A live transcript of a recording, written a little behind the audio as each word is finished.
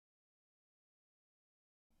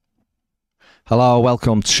Hello,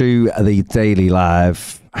 welcome to the Daily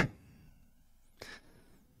Live.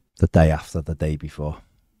 The day after the day before.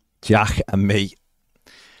 Jack and me.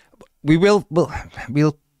 We'll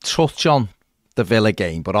touch on the Villa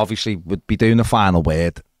game, but obviously we'll be doing the final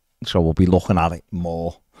word, so we'll be looking at it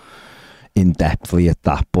more in depthly at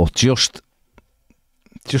that. But just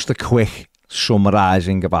a quick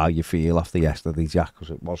summarising of how you feel after yesterday, Jack, because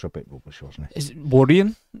it was a bit rubbish, wasn't it? It's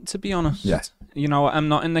worrying, to be honest. Yeah. You know, I'm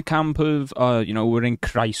not in the camp of, we're in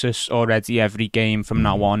crisis already. Every game from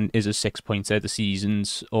now on is a 6-pointer. The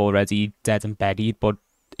season's already dead and buried, but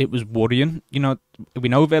it was worrying. You know, we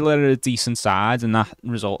know Villa are a decent side, and that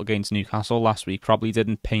result against Newcastle last week probably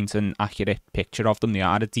didn't paint an accurate picture of them. They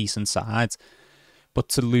are a decent side. But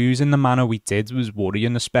to lose in the manner we did was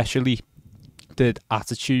worrying, especially the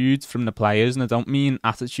attitude from the players. And I don't mean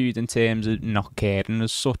attitude in terms of not caring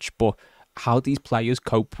as such, but how these players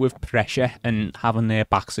cope with pressure and having their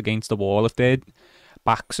backs against the wall. If their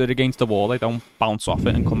backs are against the wall, they don't bounce off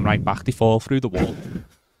it and come right back. They fall through the wall.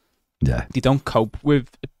 Yeah. They don't cope with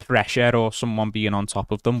pressure or someone being on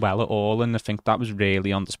top of them well at all, and I think that was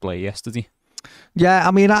really on display yesterday. Yeah,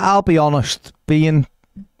 I mean, I'll be honest,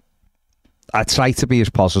 I try to be as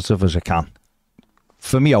positive as I can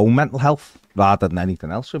for my own mental health rather than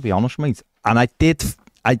anything else, to be honest, mate. And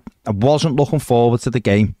I wasn't looking forward to the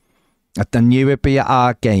game. I knew it'd be a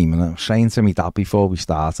hard game, and I was saying to me dad before we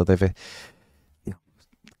started, if it,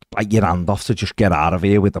 bite your hand off to just get out of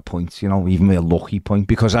here with the points, even a lucky point,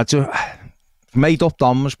 because I just made up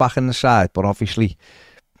Don was back in the side, but obviously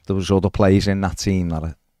there was other players in that team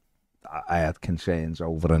that I had concerns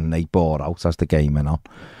over, and they bore out as the game went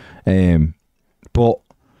on. But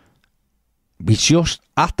we just,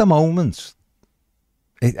 at the moment,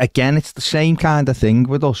 again, it's the same kind of thing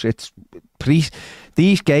with us. It's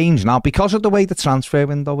these games now, because of the way the transfer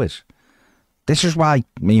window is. This is why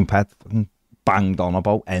me and Pet banged on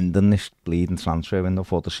about ending this bleeding transfer window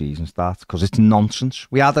before the season starts, because it's nonsense.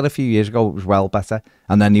 We had it a few years ago, it was well better,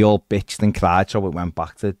 and then they all bitched and cried, so it went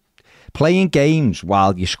back to playing games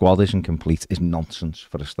while your squad isn't complete is nonsense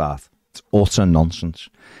for a start. It's utter nonsense.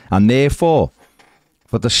 And therefore,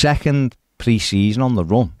 for the second pre-season on the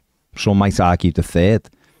run, some might argue the third,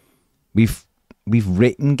 we've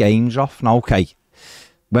written games off. Now, okay,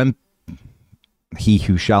 when he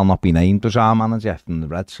who shall not be named was our manager from the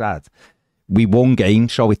red side, we won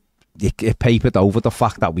games, so it papered over the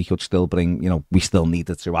fact that we could still bring, we still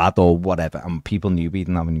needed to add or whatever, and people knew we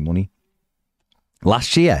didn't have any money.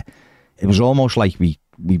 Last year, it was almost like we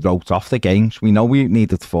wrote off the games. We know we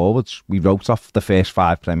needed forwards. We wrote off the first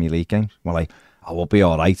 5 Premier League games. We're like, we'll be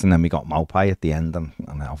all right, and then we got Maupai at the end, and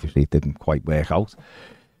obviously it didn't quite work out.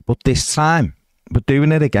 But this time, we're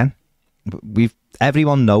doing it again.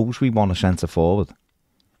 Everyone knows we want a centre forward.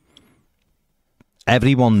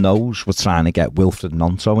 Everyone knows we're trying to get Wilfred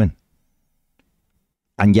Gnonto in.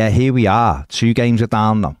 And yeah, here we are. 2 games are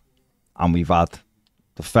down now. And we've had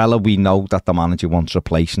the fella we know that the manager wants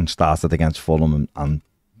replacing started against Fulham and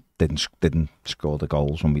didn't score the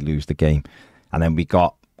goals when we lose the game. And then we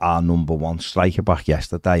got our number 1 striker back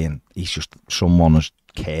yesterday, and someone has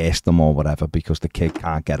cursed him or whatever because the kid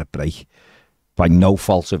can't get a break. By no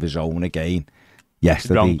fault of his own again.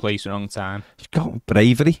 Yesterday, Wrong place, wrong time. He's got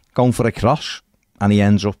bravery, going for a cross, and he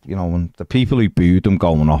ends up, and the people who booed him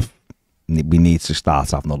going off, we need to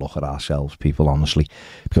start having a look at ourselves, people, honestly,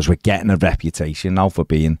 because we're getting a reputation now for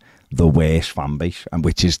being the worst fan base, and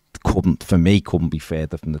which is couldn't be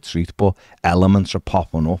further from the truth. But elements are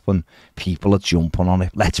popping up and people are jumping on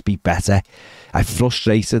it. Let's be better. I'm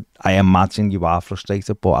frustrated. I imagine you are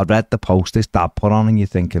frustrated, but I read the post his dad put on, and you're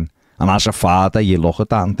thinking, and as a father, you look at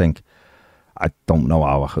that and think, I don't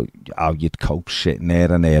know how you'd cope sitting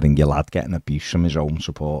there and your lad getting abuse from his own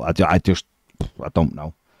support. I don't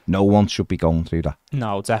know. No one should be going through that.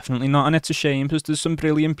 No, definitely not. And it's a shame because there's some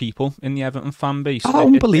brilliant people in the Everton fan base. Oh,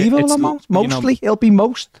 unbelievable amount. Mostly. It'll be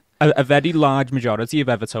most. A very large majority of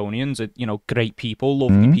Evertonians are, great people,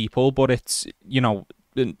 lovely people, but it's,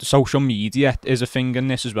 social media is a thing in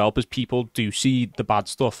this as well, because people do see the bad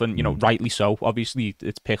stuff, and rightly so. Obviously,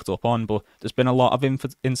 it's picked up on, but there's been a lot of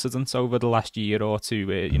incidents over the last year or two.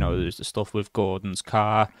 Where, there's the stuff with Gordon's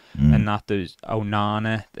car, and that there's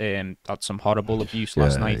Onana had some horrible abuse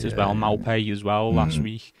last night as well. Maupai as well last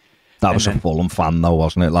week. That was a Fulham fan, though,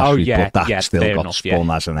 wasn't it, last week? Yeah, but that still got spun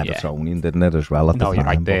as an Evertonian, didn't it, as well? At the time, you're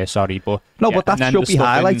right there. Sorry, but but that should be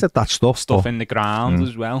highlighted. That stuff in the ground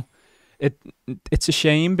as well. It's a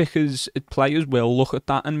shame because players will look at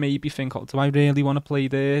that and maybe think, do I really want to play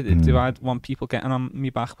there? Do I want people getting on me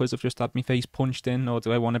back because I've just had my face punched in? Or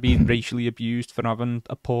do I want to be racially abused for having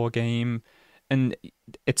a poor game? and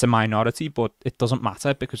it's a minority, but it doesn't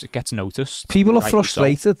matter because it gets noticed. People are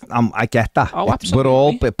frustrated. I get that. Oh, absolutely. We're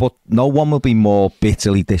all, but no one will be more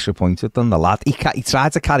bitterly disappointed than the lad. He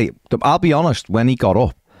tried to carry it. I'll be honest, when he got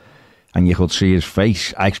up and you could see his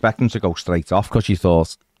face, I expect him to go straight off because you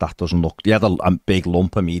thought, that doesn't look... He had a big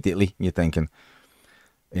lump immediately. You're thinking,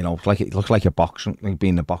 you know, it looks like a boxing, like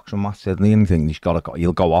being a boxing match, didn't he? And you think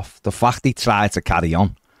he'll go off. The fact he tried to carry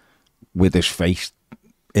on with his face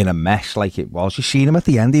in a mess like it was. You seen him at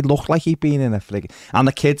the end, he looked like he'd been in a frig. And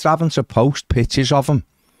the kids having to post pictures of him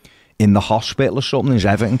in the hospital or something, his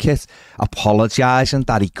Everton kit, apologising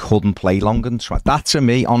that he couldn't play longer than 20. That, to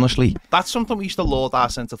me, honestly... That's something we used to laud our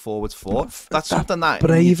centre-forwards for. That's something that...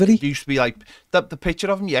 Bravery. Used to be like... The picture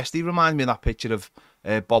of him yesterday reminded me of that picture of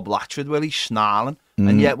Bob Latchford where he's snarling,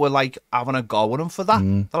 and yet we're like having a go at him for that.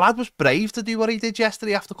 The lad was brave to do what he did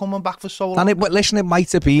yesterday after coming back for so long. And listen, it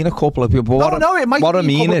might have been a couple of people. It might be a couple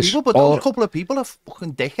of people, but those couple of people are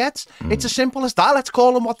fucking dickheads. It's as simple as that. Let's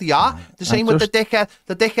call them what they are. The same with the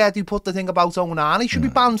dickhead who put the thing about Onana. He should be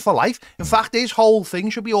banned for life. In fact, his whole thing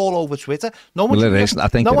should be all over Twitter. No one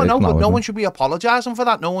should be apologising for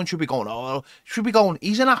that. No one should be going,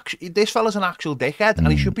 this fella's an actual dickhead and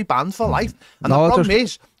he should be banned for life. And the problem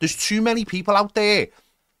is, there's too many people out there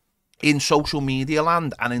in social media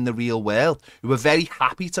land and in the real world who are very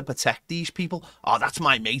happy to protect these people. Oh, that's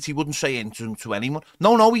my mate, he wouldn't say anything to anyone.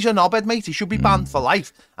 No, he's a knobhead, mate, he should be banned for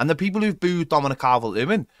life. And the people who've booed Dominic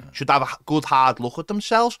Calvert-Lewin should have a good hard look at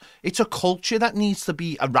themselves. It's a culture that needs to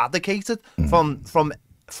be eradicated from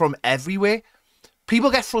everywhere. People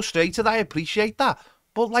get frustrated, I appreciate that.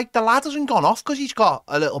 But like, the lad hasn't gone off because he's got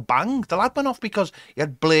a little bang. The lad went off because he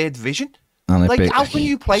had blurred vision. Like, how can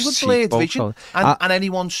you play with blurred vision and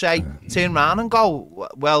anyone say, turn around and go,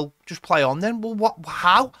 well, just play on then? Well,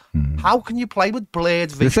 how? How can you play with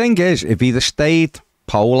blurred vision? The thing is, if he'd have stayed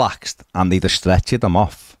poleaxed and they'd have stretched him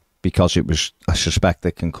off because it was a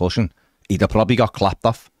suspected concussion, he'd have probably got clapped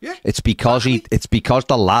off. Yeah, it's because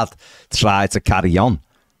the lad tried to carry on.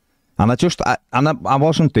 And I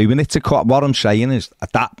wasn't doing it to cut. What I'm saying is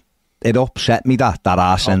that it upset me that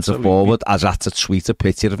our centre forward has had to tweet a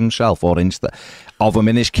picture of himself or Insta of him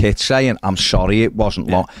in his kit saying, I'm sorry it wasn't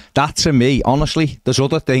long. That, to me, honestly, there's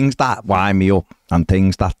other things that wind me up and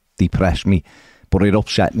things that depress me, but it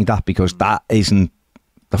upset me that because that isn't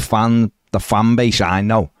the fan base I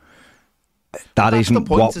know. That's isn't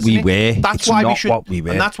point, what we wear. That's why we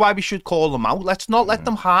wear. And that's why we should call them out. Let's not let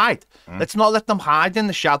them hide. Let's not let them hide in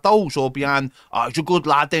the shadows or behind, he's a good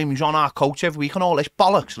lad, he's on our coach every week and all this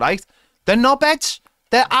bollocks, right? They're knobheads.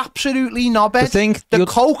 They're absolutely knobheads. The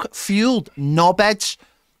coke-fueled knobheads.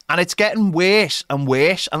 And it's getting worse and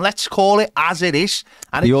worse. And let's call it as it is.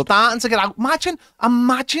 And it's starting to get out.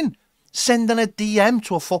 Imagine sending a DM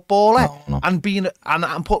to a footballer and being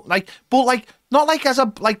and put not like as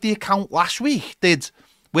the account last week did,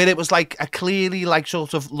 where it was like a clearly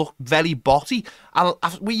sort of look very botty, and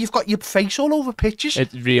where you've got your face all over pictures.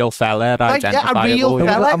 It's real fella, identifiable. A real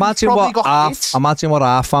fella. Imagine what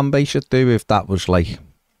our fan base should do if that was like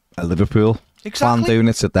a Liverpool fan doing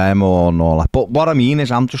it to them or all that. But what I mean is,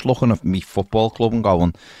 I'm just looking at me football club and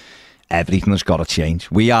going, everything has got to change.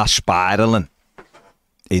 We are spiralling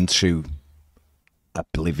into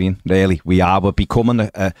oblivion, really. We're becoming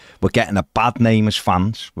we're getting a bad name as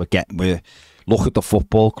fans. Look at the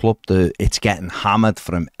football club. It's getting hammered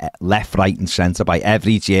from left, right, and centre by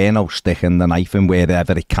every journo sticking the knife in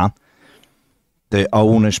wherever it can. The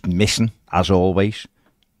owner's missing, as always.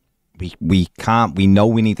 We can't. We know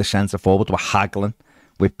we need a centre forward. We're haggling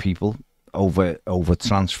with people over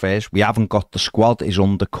transfers. We haven't got the squad. Is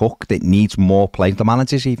undercooked. It needs more play. The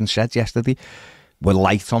managers even said yesterday, we are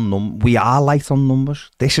light on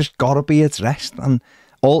numbers. This has got to be addressed, and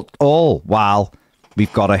all while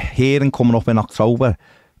we've got a hearing coming up in October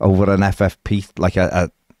over an FFP, like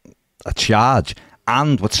a charge,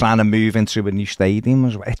 and we're trying to move into a new stadium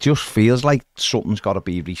as well. It just feels like something's got to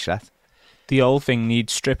be reset. The whole thing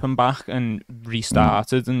needs stripping back and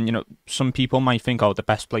restarted. And some people might think, the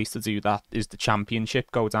best place to do that is the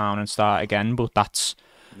Championship, go down and start again, but that's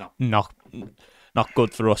not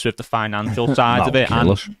good for us with the financial side of it,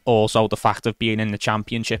 and also the fact of being in the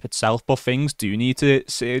Championship itself. But things do need to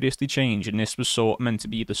seriously change, and this was sort of meant to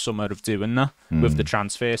be the summer of doing that with the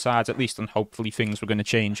transfer side at least, and hopefully things were going to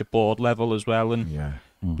change at board level as well, and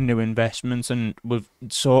new investments. And we've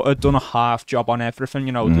sort of done a half job on everything.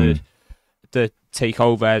 The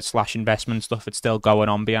takeover / investment stuff, it's still going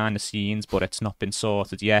on behind the scenes, but it's not been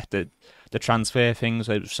sorted yet. The transfer things,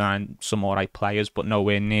 they've signed some alright players, but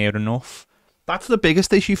nowhere near enough. That's the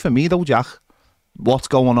biggest issue for me, though, Jack. What's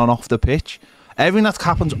going on off the pitch? Everything that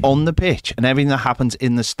happens on the pitch and everything that happens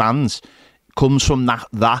in the stands comes from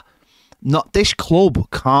that. Not this club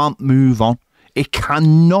can't move on. It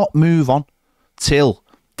cannot move on till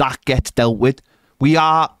that gets dealt with. We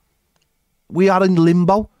are in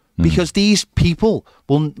limbo because these people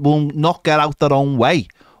will not get out their own way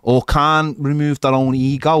or can't remove their own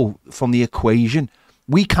ego from the equation.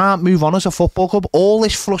 We can't move on as a football club. All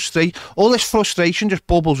this frustration just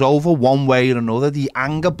bubbles over one way or another. The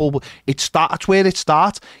anger bubble, that's where it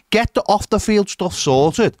starts. Get the off the field stuff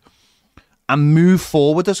sorted and move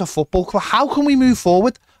forward as a football club. How can we move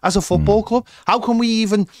forward as a football club? How can we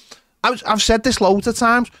even... I've said this loads of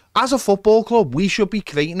times. As a football club, we should be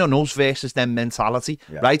creating an us versus them mentality,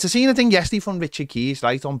 right? I seen a thing yesterday from Richard Keys,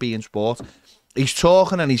 right, on Being Sport. He's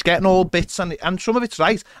talking and he's getting all bits and some of it's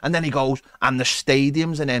right. And then he goes, and the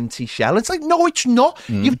stadium's an empty shell. It's like, no, it's not.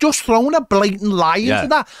 You've just thrown a blatant lie into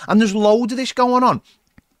that. And there's loads of this going on,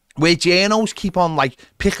 where journos keep on like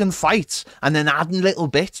picking fights and then adding little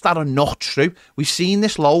bits that are not true. We've seen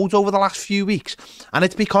this loads over the last few weeks, and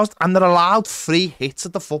it's because they're allowed free hits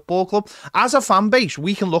at the football club. As a fan base,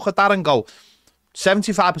 we can look at that and go,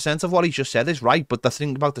 75% of what he just said is right, but the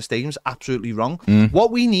thing about the stadium is absolutely wrong.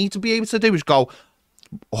 What we need to be able to do is go,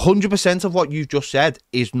 100% of what you've just said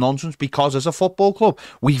is nonsense, because as a football club,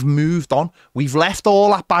 we've moved on. We've left all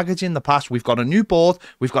that baggage in the past. We've got a new board.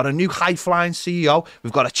 We've got a new high-flying CEO.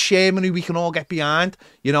 We've got a chairman who we can all get behind,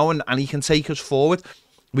 you know, and he can take us forward.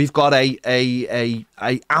 We've got a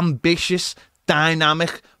ambitious,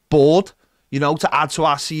 dynamic board, you know, to add to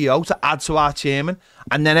our CEO, to add to our chairman,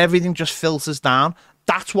 and then everything just filters down.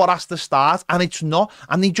 That's what has to start, and it's not.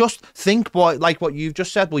 And they just think, boy, like what you've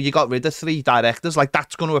just said, well, you got rid of 3 directors, like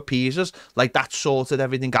that's going to appease us, like that sorted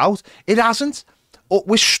everything out. It hasn't.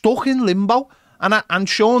 We're stuck in limbo. And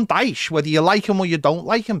Sean Dyche, whether you like him or you don't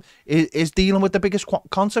like him, is dealing with the biggest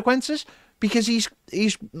consequences, because he's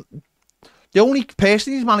the only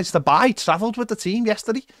person he's managed to buy travelled with the team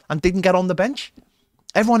yesterday and didn't get on the bench.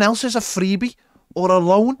 Everyone else is a freebie or a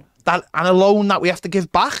loan, and a loan that we have to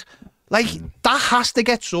give back. Like, that has to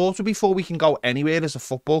get sorted before we can go anywhere as a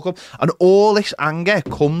football club. And all this anger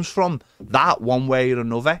comes from that one way or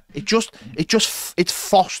another. It's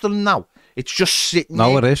fostering now. It's just sitting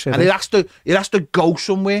there. It is. It has to go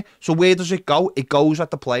somewhere. So where does it go? It goes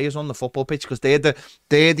at the players on the football pitch, because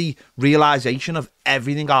they're the realisation of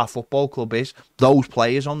everything our football club is. Those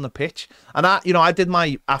players on the pitch. And I did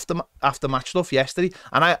my after match stuff yesterday,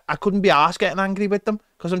 and I couldn't be arsed getting angry with them,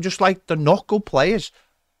 because I'm just like, they're not good players.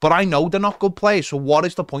 But I know they're not good players, so what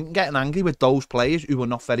is the point in getting angry with those players who are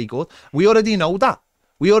not very good? We already know that.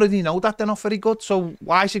 We already know that they're not very good, so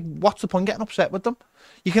what's the point in getting upset with them?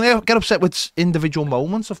 You can get upset with individual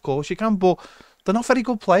moments, of course you can, but they're not very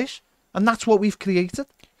good players, and that's what we've created.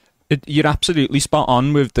 You're absolutely spot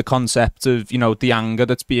on with the concept of, you know, the anger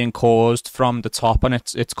that's being caused from the top, and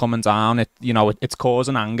it's coming down. It's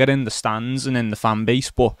causing anger in the stands and in the fan base,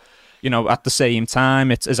 but you know, at the same time,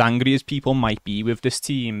 it's as angry as people might be with this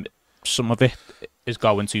team, some of it is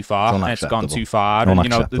going too far. It's gone too far. And, you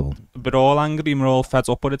know, we're all angry and we're all fed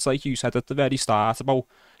up, but it's like you said at the very start about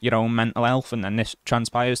your own mental health, and then this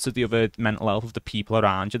transpires to the other mental health of the people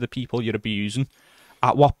around you, the people you're abusing.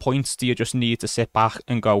 At what point do you just need to sit back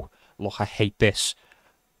and go, look, I hate this,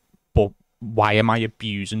 but why am I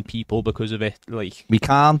abusing people because of it? Like, we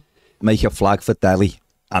can't make a flag for Delhi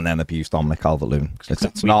and then abuse Dominic Calvert-Lewin.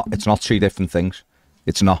 It's not 2 different things.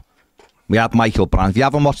 It's not. We had Michael Brandt. If you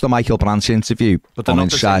haven't watched the Michael Brandt interview, but they're not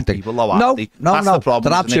the same people, though, are they? No. The problem,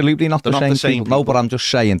 they're absolutely not the same people. No, but I'm just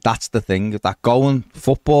saying, that's the thing. That going,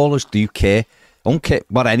 footballers do care. Don't care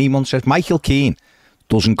what anyone says. Michael Keane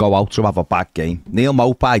doesn't go out to have a bad game. Neil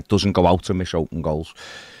Maupay doesn't go out to miss open goals.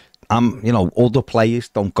 You know, other players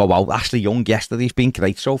don't go out. Ashley Young yesterday's been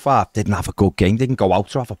great so far. Didn't have a good game. Didn't go out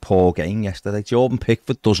to have a poor game yesterday. Jordan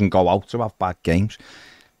Pickford doesn't go out to have bad games.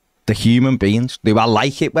 The human beings, do I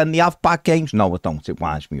like it when they have bad games? No, I don't. It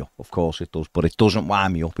winds me up. Of course it does. But it doesn't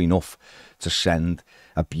wind me up enough to send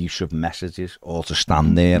abusive messages or to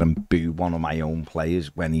stand there and boo one of my own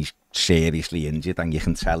players when he's seriously injured, and you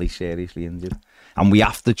can tell he's seriously injured. And we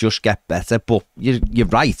have to just get better. But you're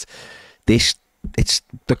right.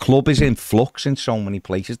 The club is in flux in so many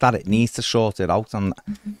places that it needs to sort it out, and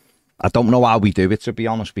I don't know how we do it, to be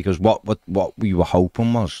honest, because what we were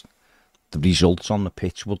hoping was the results on the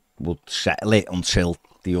pitch would settle it until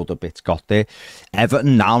the other bits got there.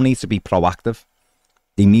 Everton now needs to be proactive.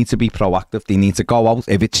 They need to be proactive. They need to go out.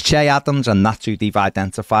 If it's Che Adams and that's who they've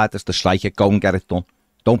identified as the striker, go and get it done.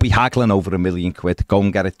 Don't be haggling over £1 million. Go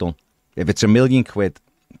and get it done. If it's £1 million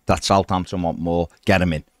that Southampton want more, get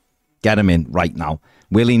him in. Get him in right now.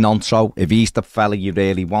 Willie Nonso, if he's the fella you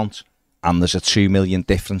really want, and there's a 2 million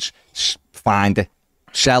difference, find it.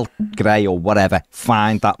 sell Gray or whatever,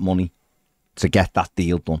 find that money to get that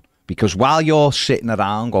deal done. Because while you're sitting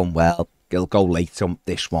around going, well, he'll go late on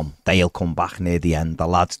this one, they'll come back near the end, the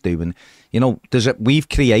lad's doing, you know, we've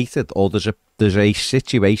created, or there's a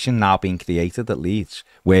situation now being created at Leeds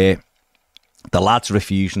where the lad's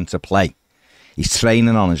refusing to play. He's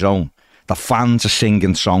training on his own. The fans are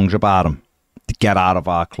singing songs about him to get out of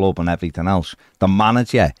our club and everything else. The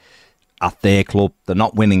manager at their club, they're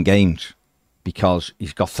not winning games because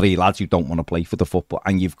he's got 3 lads who don't want to play for the football,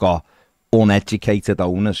 and you've got uneducated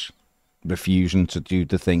owners refusing to do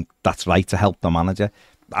the thing that's right to help the manager.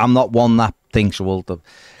 I'm not one that thinks, well, the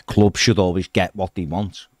club should always get what they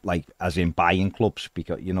want, like as in buying clubs,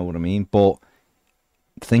 because you know what I mean. But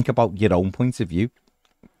think about your own point of view.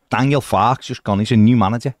 Daniel Farke's just gone. He's a new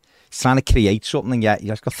manager. He's trying to create something, and yet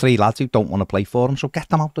he's got 3 lads who don't want to play for him. So get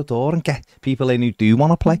them out the door and get people in who do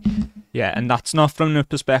want to play. Yeah, and that's not from the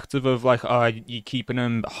perspective of like, oh, you're keeping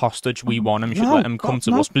him hostage. We want him. Should let him come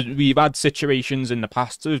to us. But we've had situations in the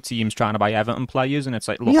past of teams trying to buy Everton players, and it's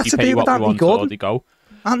like, look, you pay what we want, or they go.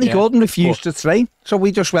 Anthony Gordon refused to train, so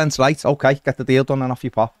we just went, right, okay, get the deal done and off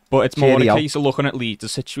you pop. But it's more a case of looking at Leeds, the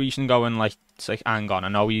situation going like, it's like, hang on, I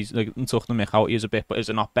know he's like took the mick out here a bit, but is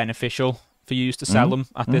it not beneficial for you to sell him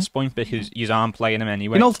at this point, because you aren't playing him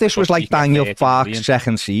anyway? You know, if this was like Daniel Farke's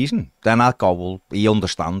second season, then I'd go, well, he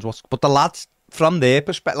understands what's... But the lads, from their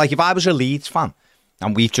perspective, like if I was a Leeds fan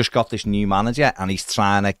and we've just got this new manager and he's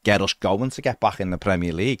trying to get us going to get back in the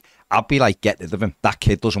Premier League, I'd be like, get rid of him. That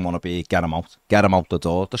kid doesn't want to be, get him out. Get him out the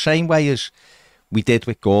door. The same way as we did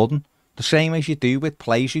with Gordon. The same as you do with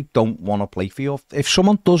players who don't want to play for you. If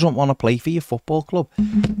someone doesn't want to play for your football club,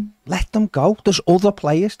 let them go. There's other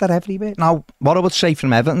players that are everywhere. Now, what I would say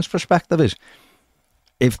from Everton's perspective is,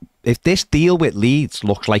 if this deal with Leeds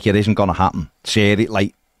looks like it isn't going to happen,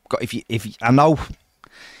 like, I know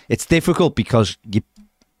it's difficult because you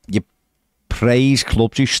praise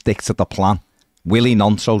clubs who stick to the plan. Willie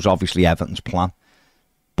Nonso's obviously Everton's plan,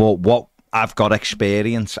 but what I've got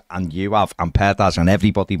experience, and you have, and Ped has, and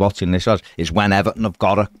everybody watching this has, is when Everton have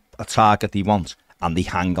got a target they want, and they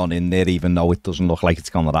hang on in there even though it doesn't look like it's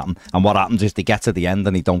going to happen. And what happens is they get to the end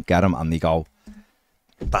and they don't get him, and they go,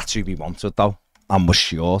 that's who we wanted though, and we're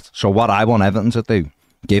short. So what I want Everton to do,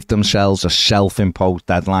 give themselves a self-imposed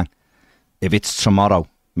deadline. If it's tomorrow,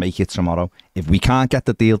 make it tomorrow. If we can't get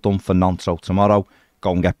the deal done for Nonso tomorrow,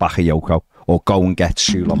 go and get Bakayoko, or go and get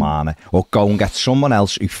Suleimani, or go and get someone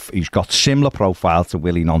else who's got similar profile to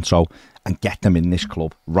Willie Nonso, and get them in this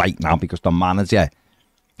club right now, because the manager,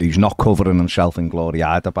 who's not covering himself in glory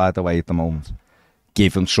either, by the way, at the moment,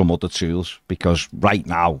 give him some other tools, because right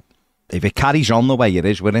now, if it carries on the way it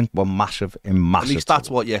is, we're massive. At least that's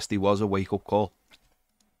what yesterday was, a wake-up call.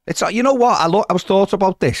 It's, you know what, I was thought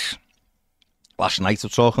about this last night. I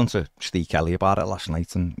was talking to Steve Kelly about it last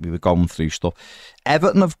night, and we were going through stuff.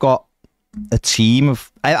 Everton have got a team of...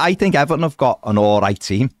 I think Everton have got an alright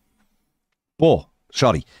team. But,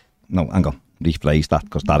 sorry, no, hang on, rephrase that,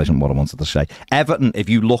 because that isn't what I wanted to say. Everton, if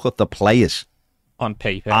you look at the players... on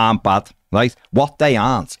paper. Aren't bad, right? What they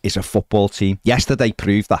aren't is a football team. Yesterday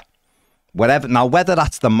proved that. Now, whether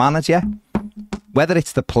that's the manager, whether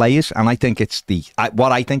it's the players, and I think it's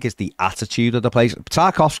what I think is the attitude of the players.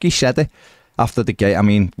 Tarkowski said it after the game. I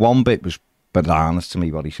mean, one bit was bananas to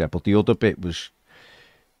me, what he said, but the other bit was...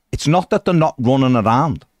 It's not that they're not running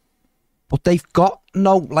around, but they've got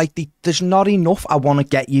there's not enough. I want to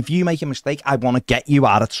get you. If you make a mistake, I want to get you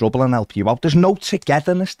out of trouble and help you out. There's no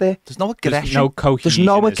togetherness there. There's no aggression. There's no cohesion. There's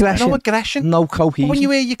no aggression. No aggression. No cohesion. But when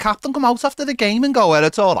you hear your captain come out after the game and go, well,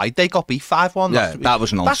 it's all right, they got beat 5-1. Yeah, that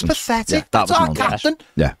was nonsense. That's pathetic. Yeah, that was our nonsense. captain.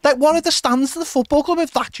 Yeah. Like, what are the stands of the football club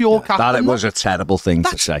if that's your captain? That was a terrible thing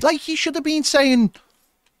to say. Like, he should have been saying...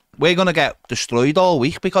 We're going to get destroyed all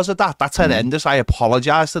week because of that. That's horrendous. I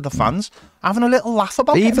apologise to the fans. Having a little laugh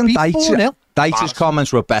about it. Even Dyche's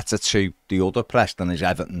comments were better to the other press than his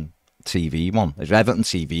Everton TV one. His Everton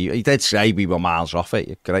TV, he did say we were miles off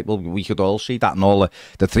it. Great. Well, we could all see that, and all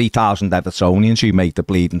the 3,000 Evertonians who made the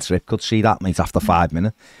bleeding trip could see that, mate, after 5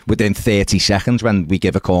 minutes. Within 30 seconds when we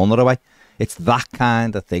give a corner away. It's that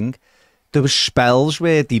kind of thing. There was spells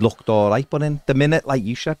where they looked all right, but in the minute, like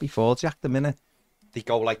you said before, Jack, the minute they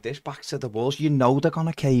go like this, back to the walls, you know they're going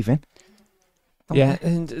to cave in. Yeah,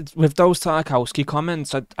 and with those Tarkowski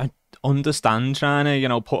comments, I understand trying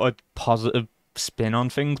to, put a positive spin on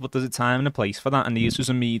things, but there's a time and a place for that, and these was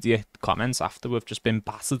immediate comments after we've just been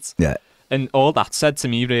battered. Yeah. And all that said to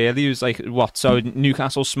me really was like, what, so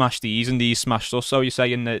Newcastle smashed these and these smashed us, so you're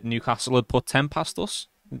saying that Newcastle had put 10 past us?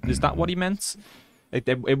 Is that what he meant?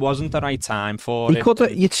 It wasn't the right time for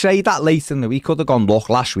it. You'd say that later in the week. He could have gone, look,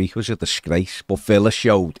 last week was a disgrace, but Villa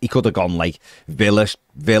showed, he could have gone like,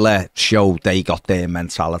 Villa showed they got their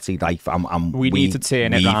mentality, like, and we need to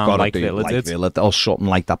turn it around like Villa did. Villa, or something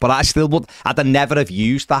like that. But I still would, I'd never have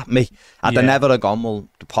used that, me. I'd never have gone, well,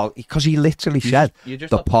 because he literally said,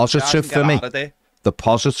 the positive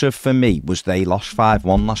for me, was they lost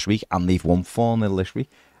 5-1 last week, and they've won 4-0 this week.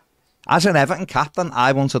 As an Everton captain,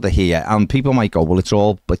 I wanted to hear, and people might go, well,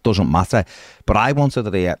 it doesn't matter, but I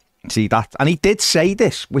wanted to see that. And he did say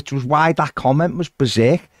this, which was why that comment was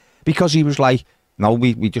berserk, because he was like, no,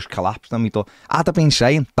 we just collapsed and we thought, I'd have been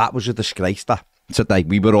saying that was a disgrace that today.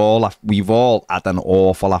 We've all had an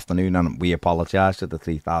awful afternoon, and we apologise to the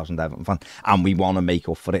 3,000 Everton fans, and we want to make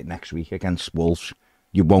up for it next week against Wolves.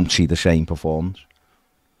 You won't see the same performance.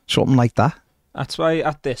 Something like that. That's why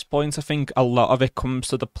at this point I think a lot of it comes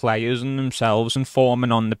to the players and themselves and forming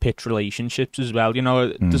on the pitch relationships as well. You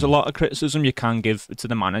know, there's a lot of criticism you can give to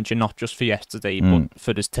the manager, not just for yesterday, but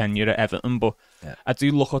for his tenure at Everton. But I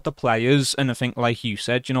do look at the players and I think, like you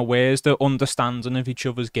said, you know, where's the understanding of each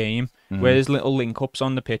other's game? Where's little link-ups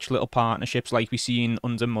on the pitch, little partnerships like we seen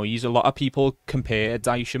under Moyes? A lot of people compare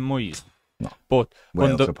Dyche and Moyes. No, but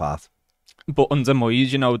worlds apart. But under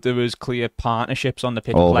Moyes, you know, there was clear partnerships on the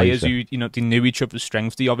pitch. Players who, you know, they knew each other's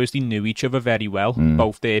strengths. They obviously knew each other very well,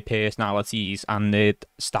 both their personalities and their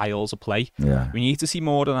styles of play. Yeah. We need to see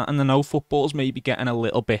more of that. And I know football's maybe getting a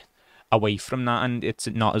little bit away from that, and it's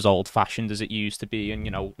not as old-fashioned as it used to be. And,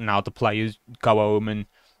 you know, now the players go home and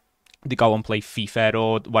they go and play FIFA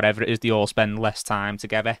or whatever it is. They all spend less time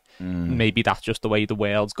together. Maybe that's just the way the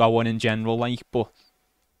world's going in general, like, but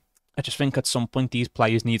I just think at some point these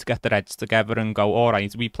players need to get their heads together and go, all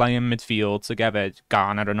right, we play in midfield together,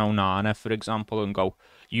 Garner and Onana, for example, and go,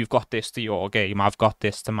 you've got this to your game, I've got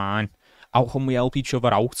this to mine. How can we help each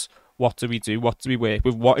other out? What do we do? What do we work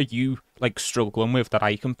with? What are you like struggling with that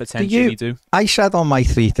I can potentially do? I said on my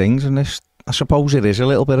 3 things, and this, I suppose it is a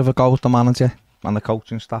little bit of a go at the manager and the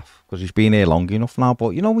coaching staff, because he's been here long enough now.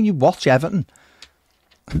 But, you know, when you watch Everton,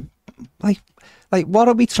 like what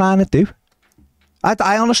are we trying to do?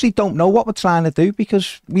 I honestly don't know what we're trying to do,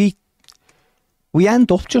 because we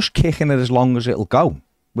end up just kicking it as long as it'll go.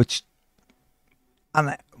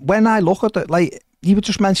 And when I look at it, like you were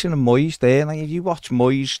just mentioning Moyes there, like if you watch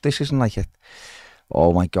Moyes, this isn't like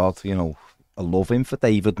oh my God, you know, I love him for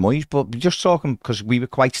David Moyes, but we're just talking because we were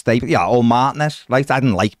quite stable. Yeah, Martinez, right? I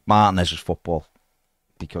didn't like Martinez's football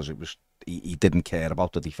because it was he didn't care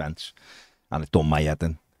about the defence, and it done my head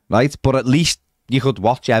in, right? But at least you could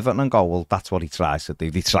watch Everton and go, well, that's what he tries to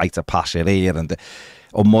do. They try to pass it here.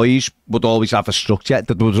 Or Moyes would always have a structure.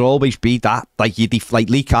 There would always be that. Like Lee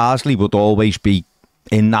Carsley would always be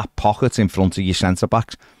in that pocket in front of your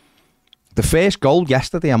centre-backs. The first goal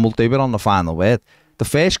yesterday, and we'll do it on the final word, the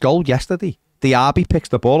first goal yesterday, the RB picks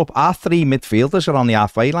the ball up. Our 3 midfielders are on the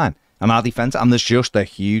halfway line, and our defence, and there's just a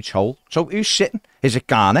huge hole. So who's sitting? Is it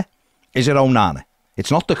Garner? Is it Onana?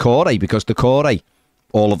 It's not Decore, because Decore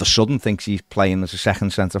all of a sudden thinks he's playing as a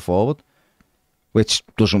second centre-forward, which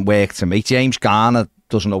doesn't work to me. James Garner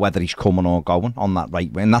doesn't know whether he's coming or going on that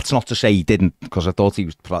right wing. That's not to say he didn't, because I thought he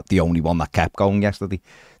was the only one that kept going yesterday.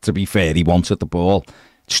 To be fair, he wanted the ball.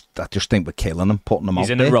 I just think we're killing him, putting him out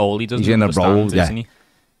there. He's in a role. He doesn't understand, isn't he?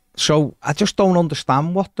 So I just don't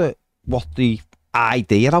understand what the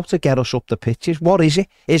idea how to get us up the pitch is. What is it?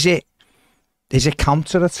 Is it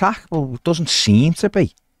counter-attack? Well, it doesn't seem to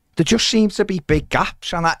be. There just seems to be big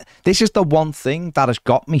gaps, and this is the one thing that has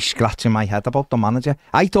got me scratching my head about the manager.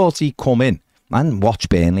 I thought he'd come in and watch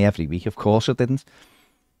Burnley every week. Of course I didn't.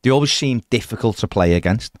 They always seem difficult to play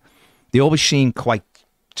against. They always seem quite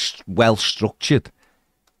well structured.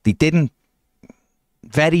 They didn't.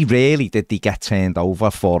 Very rarely did they get turned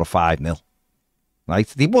over 4 or 5-0. Right?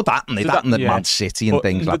 They would happen. They'd happen at Man City and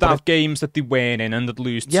things like that. They'd have games that they weren't in and they'd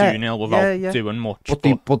lose 2-0 without doing much.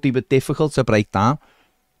 But they were difficult to break down.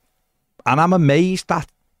 And I'm amazed that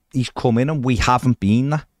he's come in and we haven't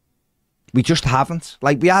been there. We just haven't.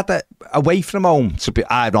 Like, we had away from home,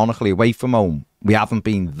 ironically, away from home, we haven't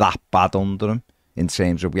been that bad under him in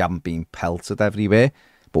terms of we haven't been pelted everywhere.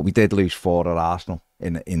 But we did lose 4 at Arsenal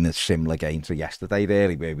in a similar game to yesterday,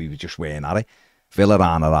 really, where we just weren't at it. Villa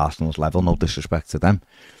aren't at Arsenal's level, no disrespect to them.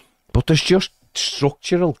 But there's just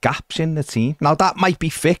structural gaps in the team. Now, that might be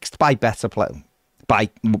fixed by better play. By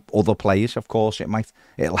other players, of course,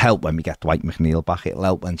 it'll help when we get Dwight McNeil back. It'll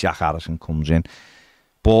help when Jack Harrison comes in.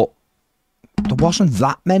 But there wasn't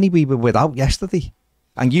that many we were without yesterday.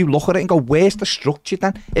 And you look at it and go, where's the structure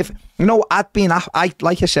then? If, you know,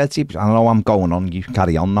 like I said to you, I know I'm going on, you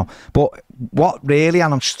carry on now. But what really,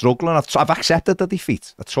 and I'm struggling, I've accepted the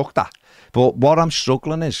defeat. I took that. But what I'm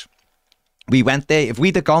struggling is, we went there, if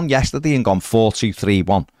we'd have gone yesterday and gone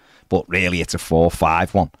 4-2-3-1, but really it's a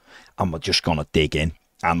 4-5-1, and we're just going to dig in,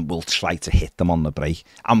 and we'll try to hit them on the break,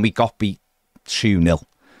 and we got beat 2-0,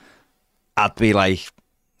 I'd be like,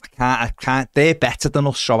 I can't, they're better than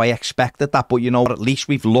us, so I expected that, but you know, at least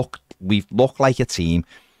we've looked like a team.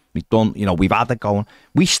 We've done, you know, we've had it going.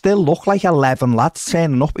 We still look like 11 lads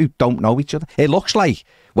turning up who don't know each other. It looks like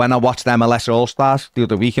when I watched MLS All-Stars the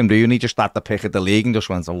other week, and Rooney just had the pick of the league and just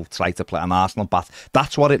went, oh, try to play an Arsenal bath.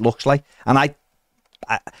 That's what it looks like. And I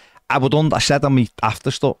said on me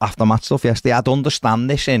after match stuff yesterday, I'd understand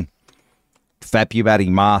this in February,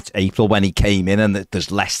 March, April when he came in and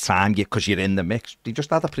there's less time because you're in the mix. They just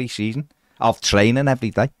had a pre-season of training every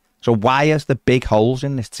day. So why is the big holes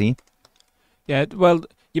in this team? Yeah, well,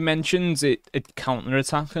 you mentioned it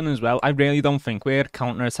counter-attacking as well. I really don't think we're a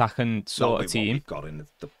counter-attacking sort of team. We've got in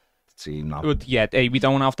the team now. But yeah, we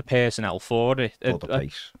don't have the personnel for it. Or the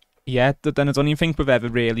pace. Yeah, but then I don't even think we've ever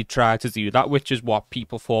really tried to do that, which is what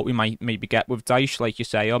people thought we might maybe get with Dyche, like you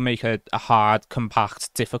say, or make a hard,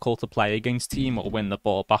 compact, difficult to play against team, or win the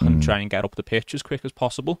ball back and try and get up the pitch as quick as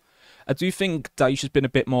possible. I do think Dyche has been a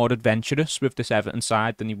bit more adventurous with this Everton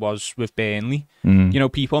side than he was with Burnley. You know,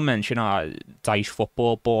 people mention Dyche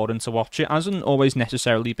football boring to watch. It hasn't always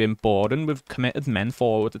necessarily been boring. We've committed men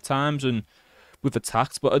forward at times and we've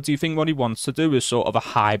attacked, but I do think what he wants to do is sort of a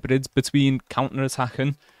hybrid between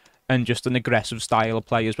counter-attacking and just an aggressive style of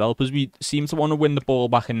play as well, because we seem to want to win the ball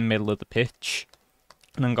back in the middle of the pitch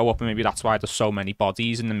and then go up, and maybe that's why there's so many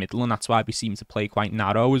bodies in the middle, and that's why we seem to play quite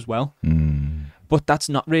narrow as well. But that's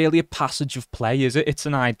not really a passage of play, is it? It's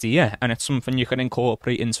an idea, and it's something you can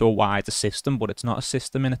incorporate into a wider system, but it's not a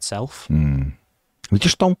system in itself. We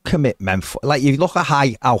just don't commit men. Like, you look at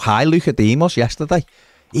how high Luca Dean was yesterday.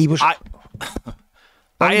 He was...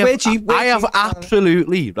 I have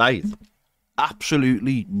absolutely, right,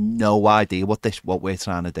 absolutely no idea what we're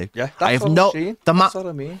trying to do. Yeah, I have that's what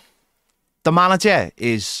I mean. The manager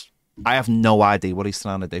is... I have no idea what he's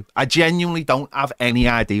trying to do. I genuinely don't have any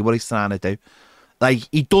idea what he's trying to do. Like,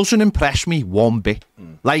 he doesn't impress me one bit.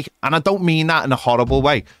 Like, and I don't mean that in a horrible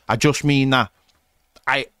way. I just mean that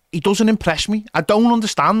he doesn't impress me. I don't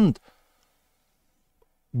understand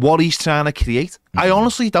what he's trying to create. I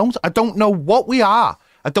honestly don't. I don't know what we are.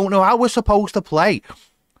 I don't know how we're supposed to play.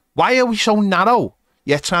 Why are we so narrow?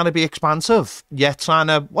 Yet trying to be expansive. Yet trying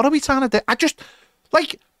to... What are we trying to do? I just...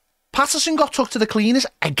 Like, Patterson got took to the cleaners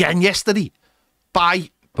again yesterday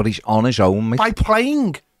by... But he's on his own, mate. By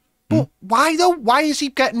playing. But why though? Why is he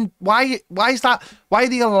getting? Why is that? Why are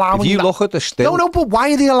they allowing? If you look at the still, no. But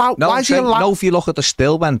why are they allowed? No, why is he allowed? No, if you look at the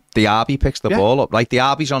still when Diaby picks the ball up, like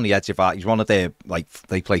Diaby's on the edge of that. He's one of their, like,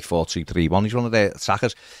 they play 4-2-3-1. He's one of their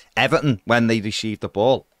attackers. Everton, when they receive the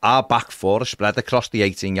ball, our back four are spread across the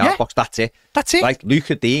 18-yard box. That's it. That's it. Like,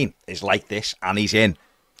 Luca Dean is like this, and he's in.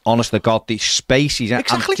 Honest to God, the space he's in.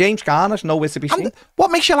 Exactly. And James Garner's nowhere to be seen. And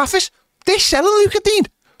what makes you laugh is they're selling Luca Dean.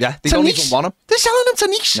 Yeah, they don't even want him. They're selling him to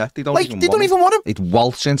Nice. Yeah, they don't even want him. He'd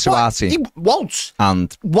waltz into our team. He waltz.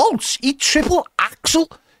 And he triple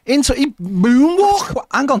axel into he moonwalk.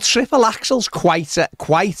 Hang on, triple axel's quite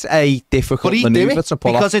a difficult manoeuvre to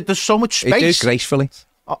pull off. Because there's so much space. He did gracefully.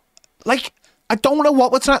 Like, I don't know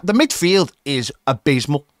what we're trying. The midfield is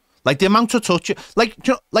abysmal. Like, the amount of touch. Like,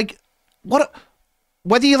 you know, like what?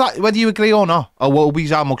 Whether you agree or not,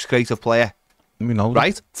 Iwobi's our most creative player. You know,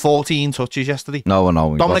 right? 14 touches yesterday. No.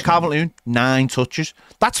 Dominic Calvert-Lewin, 9 touches.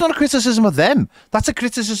 That's not a criticism of them. That's a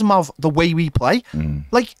criticism of the way we play.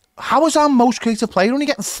 Like, how is our most creative player only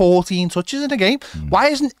getting 14 touches in a game? Why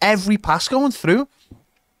isn't every pass going through?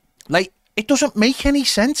 Like, it doesn't make any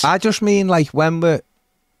sense. I just mean, like, when we're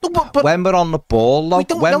on the ball, right?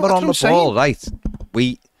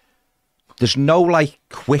 There's no, like,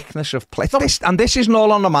 quickness of play. This isn't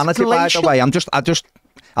all on the manager, by the way.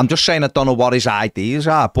 I'm just saying I don't know what his ideas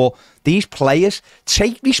are, but these players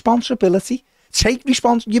take responsibility.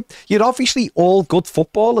 You're obviously all good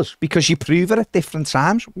footballers because you prove it at different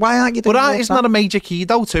times. Why aren't you doing that? But isn't that a major key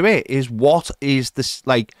though to it? Is what is this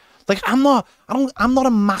like? I'm not a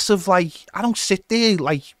massive I don't sit there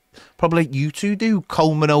like probably like you two do,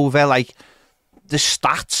 combing over like the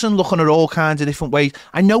stats and looking at all kinds of different ways.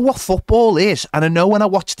 I know what football is, and I know when I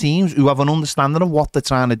watch teams who have an understanding of what they're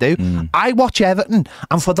trying to do. I watch Everton,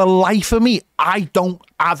 and for the life of me, I don't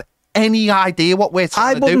have any idea what we're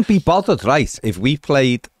trying to do. I wouldn't be bothered, right, if we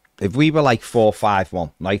were like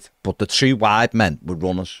 4-5-1, right, but the two wide men were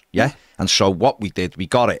runners, yeah? And so what we did, we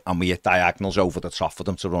got it, and we hit diagonals over the top for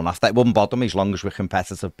them to run after. It wouldn't bother me as long as we're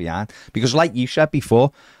competitive behind. Because like you said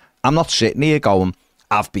before, I'm not sitting here going,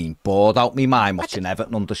 I've been bored out my mind watching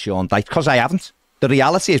Everton under Sean Dyche, because I haven't. the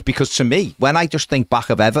reality is, because to me, when I just think back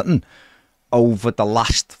of Everton over the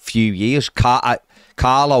last few years,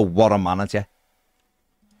 Carlo, what a manager.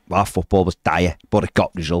 Our football was dire, but it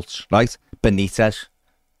got results, right? Benitez,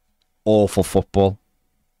 awful football.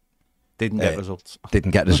 Didn't get results.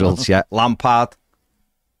 Didn't get results, yeah. Lampard,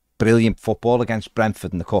 brilliant football against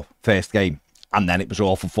Brentford in the Cup, first game. And then it was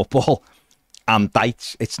awful football. And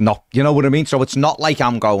Dites, it's not, you know what I mean? So it's not like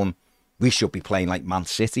I'm going, we should be playing like Man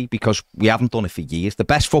City, because we haven't done it for years. The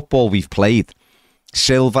best football we've played,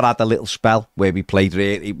 Silva had a little spell where we played,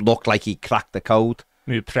 it looked like he cracked the code.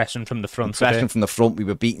 We were pressing from the front. Pressing from the front, we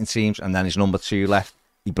were beating teams, and then his number 2 left.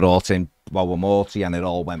 He brought in Morty, and it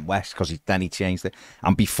all went west because then he changed it.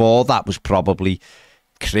 And before that was probably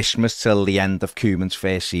Christmas till the end of Koeman's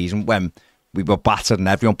first season, when we were battering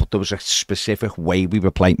everyone, but there was a specific way we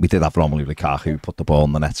were playing. We did have Romelu Lukaku who put the ball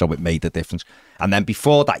in the net, so it made a difference. And then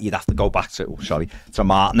before that, you'd have to go back to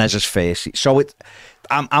Martinez's first season. So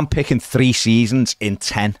I'm picking 3 seasons in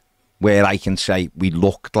 10 where I can say we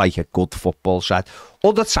looked like a good football side.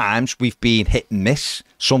 Other times we've been hit and miss.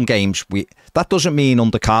 Some games that doesn't mean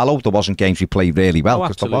under Carlo there wasn't games we played really well,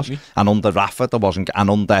 because there was, and under Rafa there wasn't, and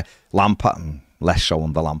under Lampard less so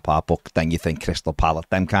under Lampard. But then you think Crystal Palace,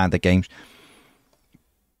 them kind of games.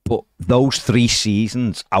 But those 3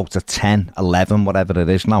 seasons out of 10, 11, whatever it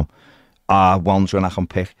is now, are ones when I can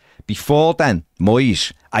pick. Before then,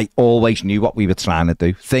 Moyes, I always knew what we were trying to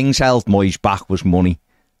do. Things held Moyes back was money.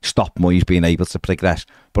 Stopped Moyes being able to progress.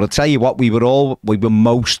 But I'll tell you what, we were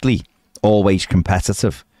mostly always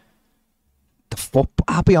competitive. The football,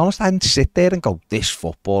 I'll be honest, I didn't sit there and go, this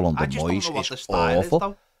football under Moyes is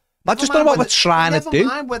awful. I just don't know what we're trying to do. Never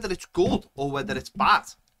mind whether it's good or whether it's bad.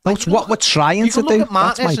 No, it's what we're trying to do. You can look at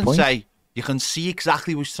Martinez and say, you can see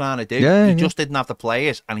exactly what he's trying to do. He just didn't have the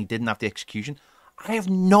players and he didn't have the execution. I have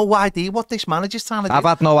no idea what this manager's trying to do. I've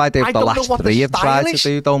had no idea if the last 3 have tried to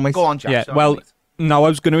do, don't we? Go on, Jack. Yeah, well, no, I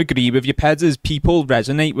was going to agree with you, Peds, is people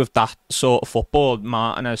resonate with that sort of football,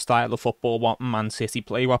 Martinez style of football, what Man City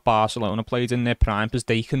play, what Barcelona played in their prime, because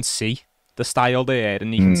they can see the style there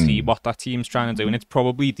and they can see what that team's trying to do, and it's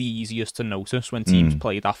probably the easiest to notice when teams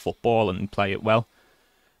play that football and play it well.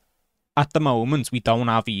 At the moment, we don't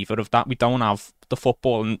have either of that. We don't have the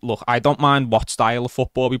football. And look, I don't mind what style of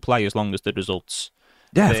football we play as long as the results.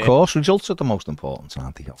 Yeah, of course. Results are the most important,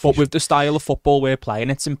 aren't they? But with the style of football we're playing,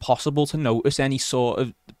 it's impossible to notice any sort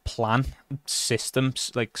of plan,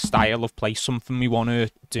 systems, like style of play, something we want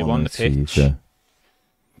to do on the pitch. Yeah.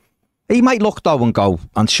 He might look though and go,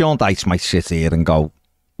 and Sean Dyche might sit here and go,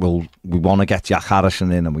 well, we want to get Jack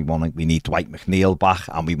Harrison in, and we need Dwight McNeil back,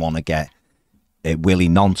 and we want to get Willie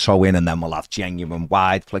Nonso in, and then we'll have genuine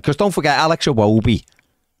wide play. Because don't forget, Alex Iwobi,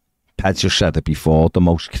 Ped just said it before, the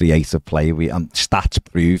most creative player. And stats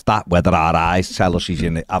prove that. Whether our eyes tell us he's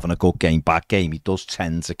having a good game, bad game, he does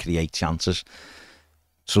tend to create chances.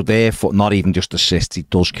 So therefore, not even just assists, he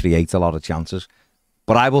does create a lot of chances.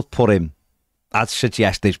 But I would put him, I'd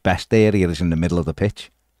suggest his best area is in the middle of the pitch.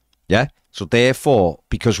 Yeah? So therefore,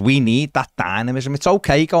 because we need that dynamism, it's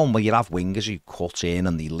okay going where you have wingers who cut in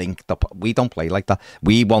and they link up. We don't play like that.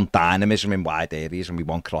 We want dynamism in wide areas, and we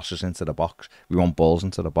want crosses into the box. We want balls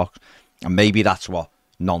into the box. And maybe that's what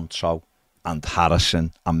Nonso and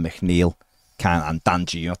Harrison and McNeil can, and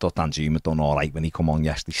Danjuma. I thought Danjuma done all right when he come on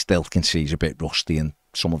yesterday. Still can see he's a bit rusty in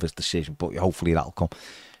some of his decisions, but hopefully that'll come.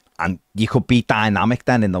 And you could be dynamic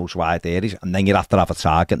then in those wide areas, and then you'd have to have a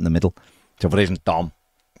target in the middle. So if it isn't Dom,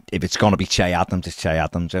 if it's going to be Che Adams, it's Che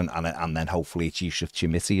Adams, and then hopefully it's Yusuf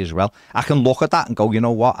Chimiti as well. I can look at that and go, you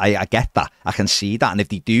know what, I get that. I can see that. And if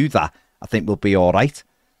they do that, I think we'll be all right.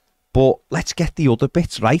 But let's get the other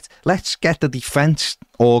bits right. Let's get the defence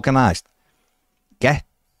organised. Get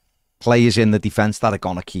players in the defence that are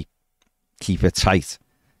going to keep it tight.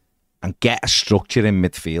 And get a structure in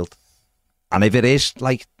midfield. And if it is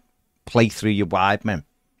like play through your wide men,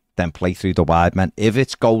 then play through the wide men. If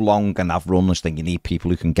it's go long and have runners, then you need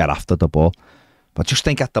people who can get after the ball. But just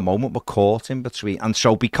think at the moment we're caught in between. And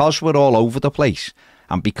so because we're all over the place,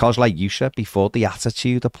 and because, like you said before, the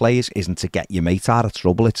attitude of players isn't to get your mate out of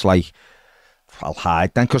trouble. It's like, I'll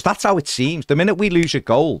hide then. Because that's how it seems. The minute we lose a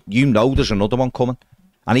goal, you know there's another one coming.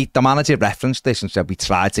 And the manager referenced this and said, we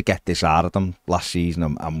tried to get this out of them last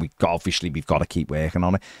season, and we've got to keep working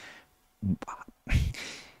on it.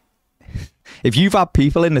 If you've had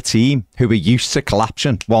people in the team who are used to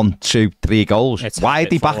collapsing 1, 2, 3 goals, why are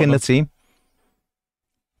they back in the team?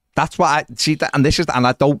 That's what I see. And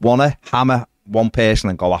I don't want to hammer one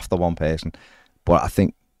person and go after one person, but I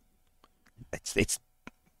think it's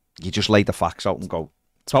you just lay the facts out and go.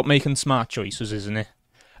 It's about making smart choices, isn't it?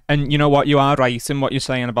 And you know what, you are right in what you're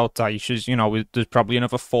saying about Dyche is, you know, there's probably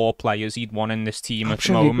another 4 players he'd want in this team at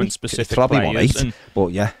the moment, specific players. And but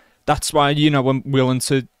yeah. That's why, you know, I'm willing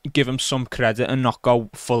to give him some credit and not go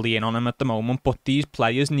fully in on him at the moment. But these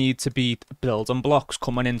players need to be building blocks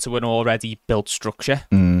coming into an already built structure.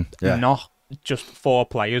 Not just 4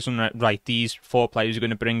 players and right, these 4 players are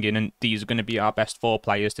going to bring in and these are going to be our best 4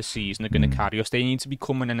 players this season. They're going to carry us. They need to be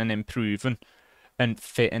coming in and improving and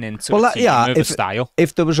fitting into a team with a style.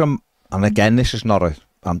 If there was and again, this is not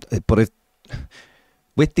but if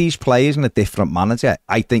with these players and a different manager,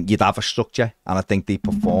 I think you'd have a structure and I think they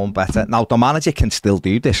perform better. Now, the manager can still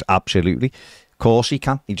do this, absolutely. Of course he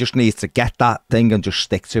can. He just needs to get that thing and just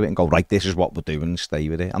stick to it and go, right, this is what we're doing and stay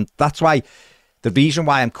with it. And that's why, the reason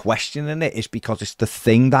why I'm questioning it is because it's the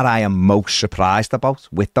thing that I am most surprised about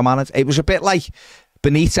with the manager. It was a bit like,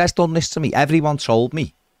 Benitez done this to me. Everyone told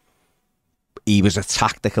me he was a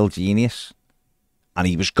tactical genius and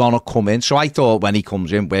he was going to come in. So I thought when he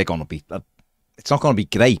comes in, we're going to be... It's not going to be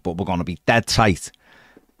great, but we're going to be dead tight.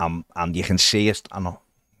 And you can see us. And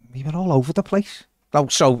we were all over the place.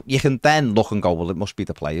 So you can then look and go, well, it must be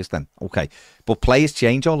the players then. Okay. But players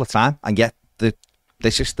change all the time. And yet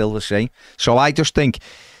this is still the same. So I just think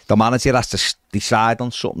the manager has to decide on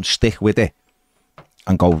something, stick with it.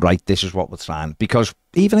 And go, right, this is what we're trying. Because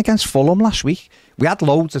even against Fulham last week, we had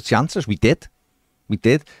loads of chances. We did.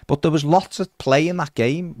 But there was lots of play in that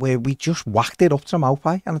game where we just whacked it up to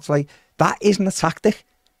Maupay. And it's like, that isn't a tactic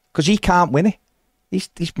because he can't win it.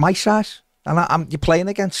 He's my size. And you're playing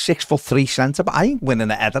against 6'3" centre, but I ain't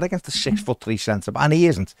winning a header against a 6'3" centre, and he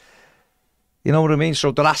isn't. You know what I mean?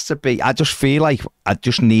 So there has to be, I just feel like I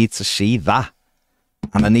just need to see that.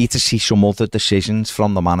 And I need to see some other decisions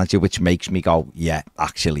from the manager, which makes me go, yeah,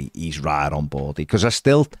 actually, he's right on board. Because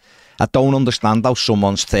I don't understand how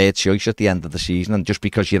someone's third choice at the end of the season, and just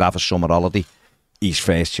because you have a summer holiday, he's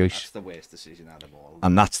first choice. That's the worst decision out of all.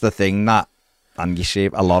 And that's the thing and you see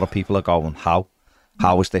a lot of people are going, how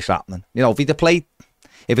is this happening? You know, if it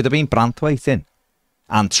had been Branthwaite in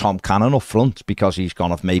and Tom Cannon up front, because he's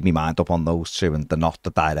gone, I've made my mind up on those two and they're not the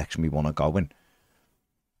direction we want to go in,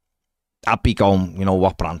 I'd be going, you know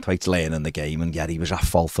what, Branthwaite's learning the game, and yeah, he was at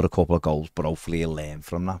fault for a couple of goals, but hopefully he'll learn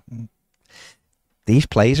from that. These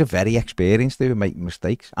players are very experienced, they were making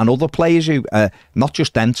mistakes. And other players who, not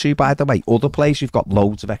just them two, by the way, other players who've got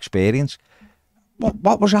loads of experience.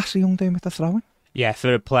 What was Ashley Young doing with the throwing? Yeah,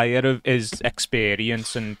 for a player of his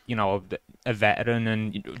experience and, you know, a veteran,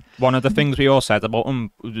 and one of the things we all said about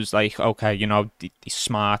him was like, okay, you know, he's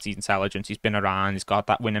smart, he's intelligent, he's been around, he's got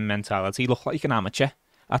that winning mentality. He looked like an amateur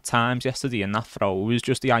at times yesterday, and that throw was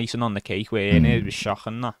just the icing on the cake, weren't it? It was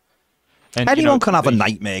shocking, that. And, anyone can have a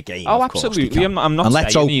nightmare game. Oh, absolutely. I'm not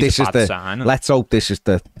and saying he's a bad sign. Let's hope this is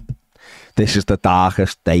the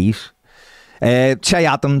darkest days. Che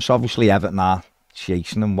Adams, obviously Everton are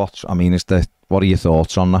chasing him. What are your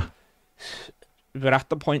thoughts on that? We're at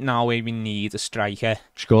the point now where we need a striker.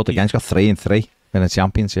 Scored again. He's got 3 and 3 in a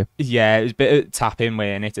championship. Yeah, it was a bit of tapping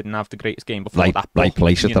when it didn't have the greatest game before that. Right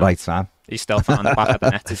place at the right time. He's still found the back of the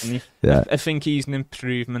net, isn't he? Yeah. I think he's an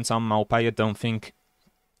improvement on Maupay. I don't think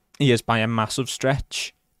he is by a massive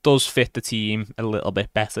stretch. Does fit the team a little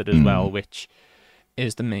bit better as well, which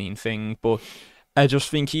is the main thing. But I just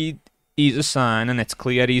think he's a sign, and it's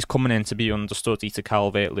clear he's coming in to be understudy to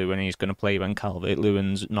Calvert-Lewin. He's going to play when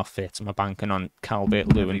Calvert-Lewin's not fit. I'm banking on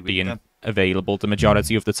Calvert-Lewin being available the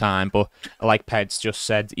majority of the time. But like Peds just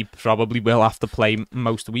said, he probably will have to play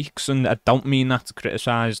most weeks, and I don't mean that to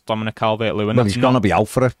criticise Dominic Calvert-Lewin. Well, he's going to be out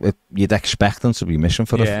for it. You'd expect him to be missing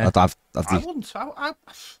for it. I wouldn't.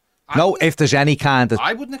 No, if there's any kind of...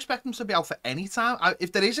 I wouldn't expect him to be out for any time.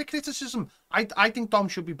 If there is a criticism, I think Dom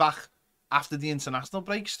should be back after the international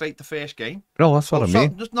break, straight to first game. No, that's what I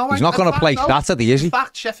mean. He's not going to play Saturday, is he? In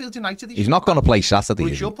fact, Sheffield United... He's not going to play Saturday,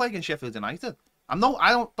 He should play against Sheffield United.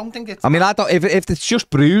 I don't think it's... I mean, if it's just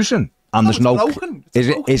bruising and there's no... Broken. Is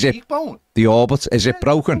it the orbit? Is it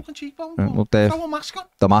broken? Broken cheekbone. Well, throw a mask on.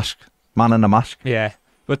 The mask. Man in the mask. Yeah.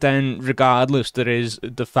 But then, regardless, there is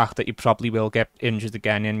the fact that he probably will get injured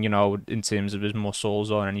again, and in terms of his muscles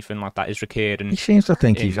or anything like that, is recurring. He seems to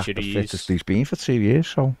think he's at the fittest he's been for 2 years,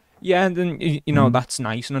 so... Yeah, and then, that's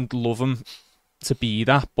nice, and I'd love him to be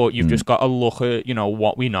that, but you've just got to look at,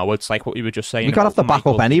 what we know. It's like what we were just saying. You've got to have the back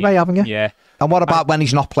up anyway, haven't you? Yeah. And what about when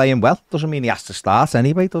he's not playing well? Doesn't mean he has to start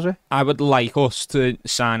anyway, does it? I would like us to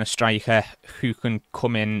sign a striker who can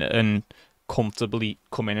come in and comfortably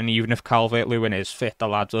come in, and even if Calvert-Lewin is fit, the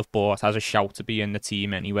lads have bought has a shout to be in the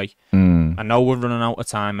team anyway. I know we're running out of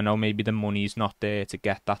time. I know maybe the money's not there to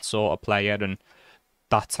get that sort of player, and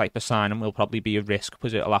that type of signing will probably be a risk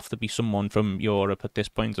because it'll have to be someone from Europe at this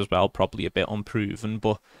point as well, probably a bit unproven.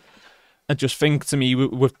 But I just think, to me,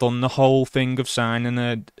 we've done the whole thing of signing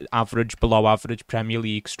an average, below average Premier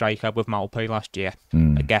League striker with Maupay last year.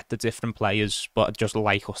 I get the different players, but I just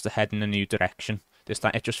like us to head in a new direction.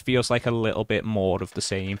 It just feels like a little bit more of the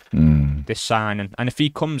same, this signing. And if he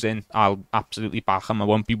comes in, I'll absolutely back him. I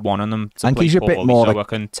won't be wanting him to play poorly so I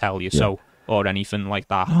can tell you so, or anything like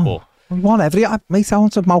that. But I want mate, I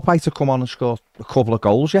wanted Maupay to come on and score a couple of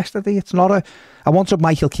goals yesterday. It's not I wanted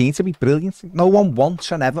Michael Keane to be brilliant. No one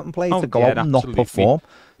wants an Everton player to go out and not perform.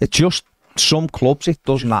 It's just some clubs, it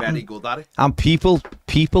doesn't happen. Very good at it. And people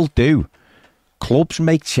do. Clubs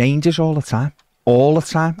make changes all the time. All the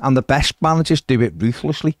time. And the best managers do it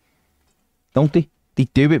ruthlessly. Don't they? They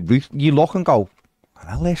do it ruthlessly. You look and go,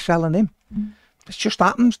 well, they're selling him. It just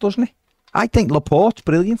happens, doesn't it? I think Laporte's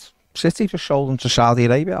brilliant. City just sold him to Saudi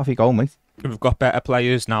Arabia. Off you go, mate. We've got better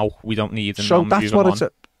players now. We don't need them. So that's what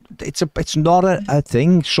it's not a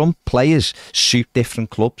thing. Some players suit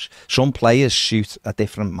different clubs. Some players suit a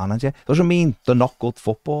different manager. Doesn't mean they're not good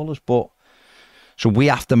footballers, but so we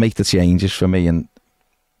have to make the changes for me, and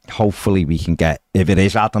hopefully we can get, if it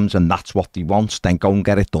is Adams and that's what he wants, then go and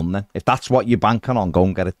get it done then. If that's what you're banking on, go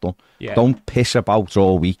and get it done. Yeah. Don't piss about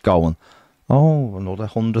all week going, oh, another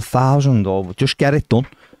 100,000, or just get it done.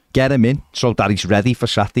 Get him in so that he's ready for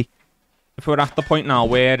Saturday. If we're at the point now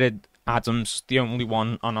where Adams, the only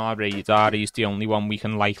one on our radar, he's the only one we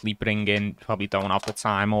can likely bring in, probably don't have the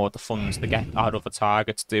time or the funds to get our other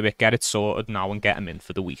targets to do it, get it sorted now and get him in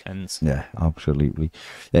for the weekends. Yeah, absolutely.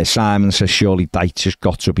 Simon says surely Deitch has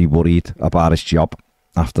got to be worried about his job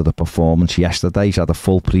after the performance yesterday. He's had a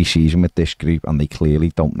full pre-season with this group and they clearly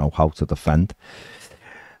don't know how to defend.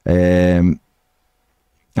 I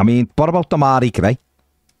mean, what about Damari Gray?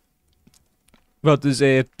 Well, there's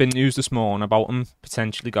been news this morning about him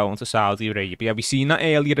potentially going to Saudi Arabia. We seen that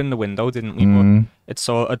earlier in the window, didn't we? But it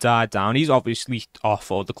sort of died down. He's obviously off,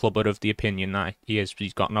 or the club are of the opinion that he's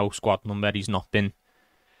got no squad number. He's not been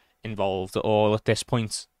involved at all at this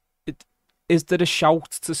point. Is there a shout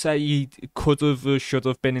to say he could have or should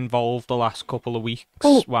have been involved the last couple of weeks,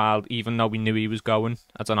 while even though we knew he was going?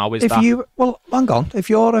 I don't know. Well, hang on. If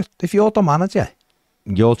you're the manager,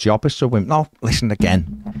 your job is to win. No, listen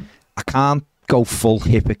again. I can't go full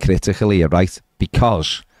hypocritical here, right?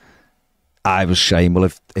 Because I was saying, well,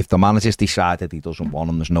 if the manager's decided he doesn't want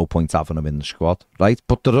him, there's no point having him in the squad, right?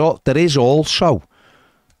 But there's also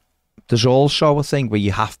a thing where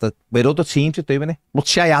you have to, where other teams are doing it. Well,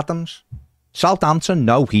 Che Adams, Southampton,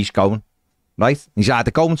 no, he's going, right? He's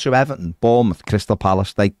either going to Everton, Bournemouth, Crystal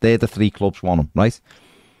Palace. They're the three clubs want him, right?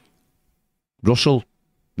 Russell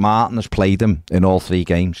Martin has played him in all three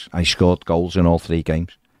games and he scored goals in all three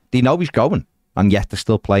games. They know he's going, and yet they're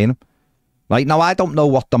still playing him. Right now, I don't know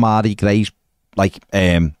what Damari Gray's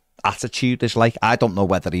attitude is like. I don't know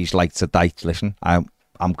whether he's like to Deitch, listen, I'm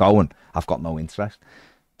going. I've got no interest.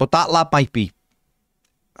 But that lad might be.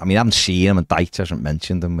 I mean, I haven't seen him, and Deitch hasn't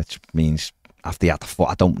mentioned him, which means after he had the foot,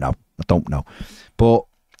 I don't know. But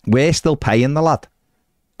we're still paying the lad,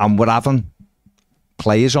 and we're having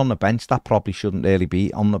players on the bench that probably shouldn't really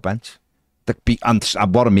be on the bench. And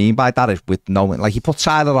what I mean by that is with no, like he put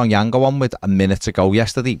Tyler Onyango on with a minute to go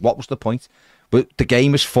yesterday. What was the point? But the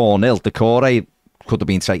game is 4-0. Decore could have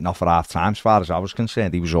been taken off at half time as far as I was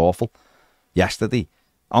concerned. He was awful yesterday.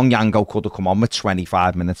 Onyango could have come on with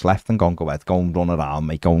 25 minutes left and go and run around,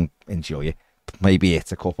 mate, go and enjoy it. Maybe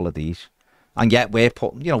hit a couple of these. And yet we're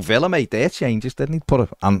putting, Villa made their changes, didn't he?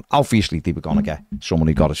 And obviously they were going to get someone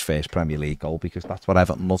who got his first Premier League goal because that's what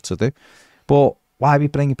Everton love to do. But why are we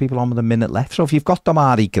bringing people on with a minute left? So if you've got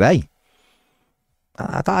Damari Gray,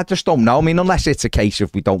 I just don't know. I mean, unless it's a case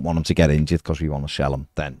of we don't want him to get injured because we want to sell him,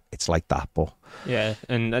 then it's like that. But yeah,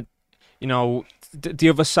 and the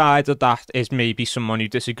other side of that is maybe someone who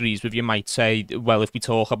disagrees with you might say, well, if we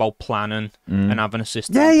talk about planning and having a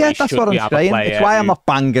system, that's what I'm saying. It's why I'm not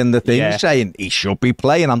banging the thing saying he should be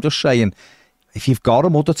playing. I'm just saying, if you've got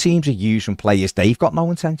him, other teams are using players they've got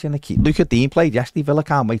no intention to keep. Luca Dean played yesterday. Villa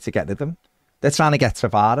can't wait to get rid of him. They're trying to get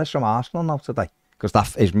Tavares from Arsenal now today because that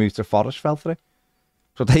his move to Forest fell through.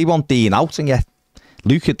 So they want Dean out, and yet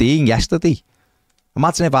Luca Dean yesterday.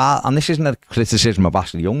 Imagine if and this isn't a criticism of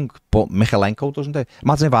Ashley Young, but Michalenko doesn't do it.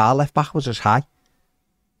 Imagine if our left back was as high.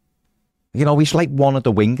 He's like one of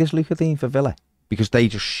the wingers, Luca Dean, for Villa, because they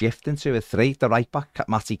just shift into a three. The right back,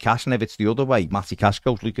 Matty Cash, and if it's the other way, Matty Cash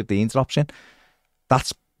goes, Luca Dean drops in.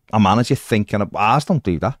 That's a manager thinking of ours. Don't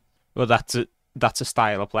do that. Well, that's a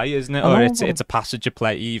style of play, isn't it? Or it's a passage of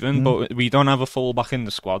play even, but we don't have a full back in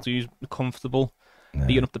the squad who's comfortable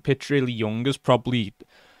beating up the pitch really young is probably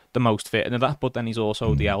the most fit in that, but then he's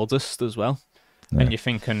also the eldest as well. Yeah. And you're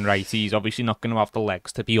thinking, right, he's obviously not going to have the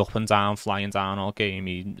legs to be up and down, flying down all game.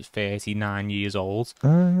 He's 39 years old.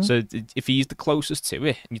 So if he's the closest to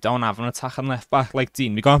it, you don't have an attacking left back like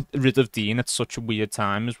Dean. We got rid of Dean at such a weird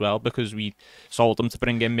time as well, because we sold him to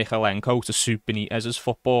bring in Michalenko to suit Benitez's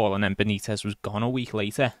football, and then Benitez was gone a week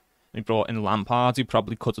later. We brought in Lampard, who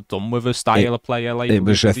probably could have done with a style of player like it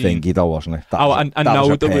was a thingy though, wasn't it? That was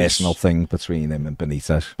a personal thing between him and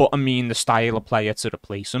Benitez. But I mean, the style of player to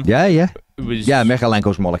replace him. Yeah.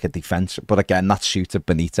 Michalenko's more like a defence, but again, that suited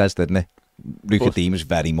Benitez, didn't it? Luca Dean was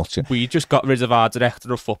very much. We just got rid of our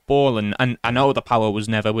director of football, and I know the power was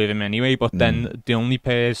never with him anyway. But then the only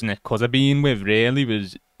person it could have been with really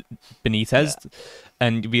was Benitez. Yeah.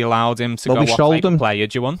 And we allowed him to go, what type of player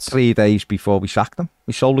do you want? 3 days before we sacked him.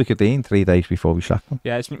 We sold Luca Dean 3 days before we sacked him.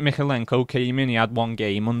 Yeah, it's Michalenko came in, he had one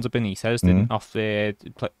game under Benitez, off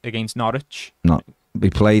against Norwich. No, he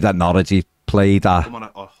played at Norwich, he played at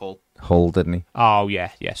Hull, didn't he? Oh, yeah,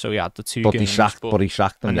 so he had the 2 games. But he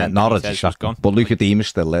sacked him, Norwich he sacked him. But Luca Dean was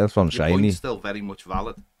still there, that's what I'm saying. Your point's still very much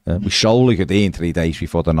valid. Yeah, we sold Luca Dean 3 days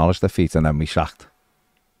before the Norwich defeat, and then we sacked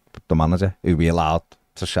the manager, who we allowed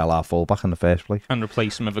to sell our fullback in the first place. And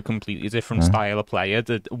replace him with a completely different style of player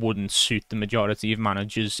that wouldn't suit the majority of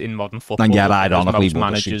managers in modern football. And yet, ironically, would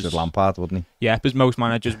have suited Lampard, wouldn't he? Yeah, because most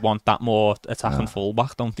managers want that more attacking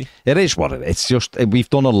fullback, don't they? It is what it is. It's just, we've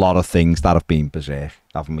done a lot of things that have been berserk,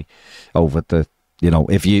 haven't we? Over the,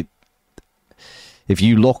 if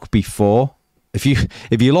you look before, if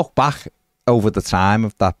you look back over the time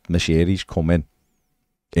of that Mashiri's come in,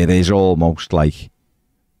 it is almost like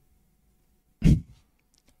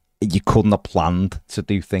you couldn't have planned to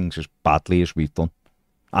do things as badly as we've done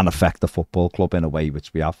and affect the football club in a way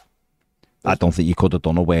which we have. I don't think you could have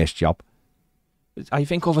done a worse job. I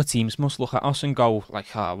think other teams must look at us and go, like,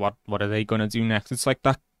 what are they going to do next? It's like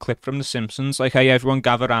that clip from The Simpsons, like, hey, everyone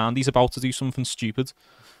gather around, he's about to do something stupid.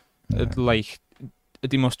 Like,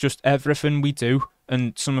 they must just, everything we do,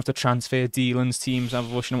 and some of the transfer dealings teams have,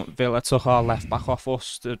 Villa took our left back off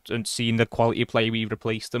us, and seeing the quality of play we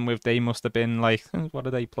replaced them with, they must have been like, what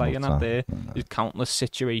are they playing at there? There's countless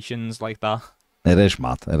situations like that. It is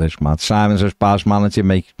mad. Simon says, Baz, managers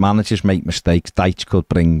make mistakes. Dyche could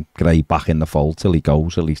bring Gray back in the fold till he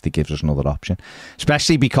goes. At least he gives us another option.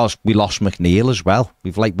 Especially because we lost McNeil as well.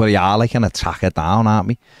 We are like an attacker down, aren't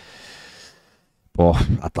we? But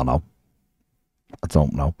I don't know.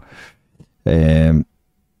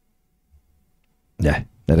 Yeah,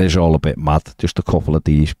 it is all a bit mad. Just a couple of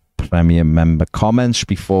these premium member comments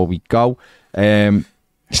before we go.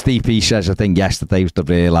 Steve P says, I think yesterday was the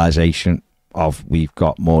realisation of we've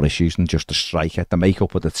got more issues than just a striker. The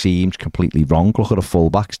makeup of the team's completely wrong. Look at the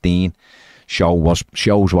fullbacks. Dean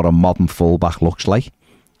shows what a modern fullback looks like.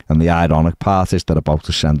 And the ironic part is they're about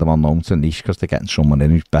to send them on loan to Nice because they're getting someone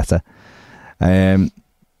in who's better.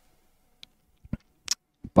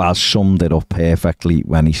 Baz summed it up perfectly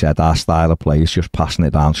when he said our style of play is just passing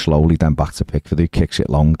it down slowly, then back to Pickford, who kicks it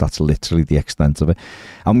long. That's literally the extent of it.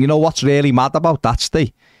 And you know what's really mad about that,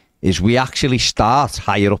 Steve, is we actually start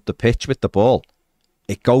higher up the pitch with the ball.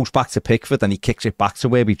 It goes back to Pickford and he kicks it back to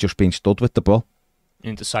where we've just been stood with the ball.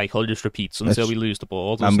 And the cycle just repeats until we lose the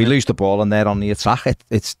ball. And we lose the ball and they're on the attack.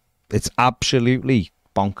 It's absolutely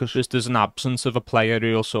bonkers. Just there's an absence of a player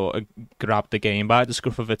who'll sort of grab the game by the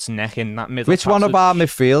scruff of its neck in that middle Which passage. One of our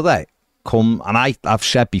midfield and I've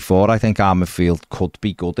said before, I think our midfield could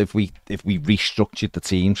be good if we restructured the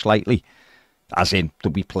team slightly, as in that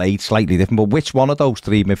we played slightly different. But which one of those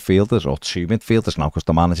 3 midfielders or 2 midfielders now, because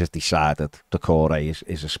the manager's decided the core is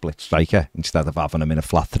a split striker instead of having him in a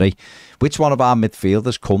flat 3, which one of our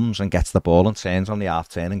midfielders comes and gets the ball and turns on the half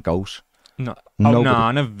turn and goes? No,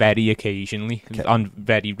 Onana very occasionally, on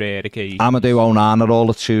very rare occasions. Amadou Onana all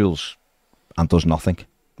the tools and does nothing.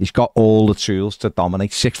 He's got all the tools to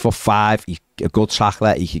dominate. 6'5", he's a good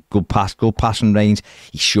tackler, he's good passing range.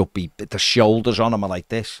 He should be, the shoulders on him are like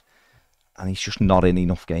this, and he's just not in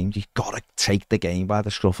enough games. He's got to take the game by the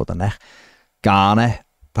scruff of the neck. Garner,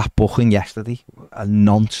 that booking yesterday, a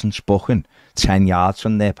nonsense booking, 10 yards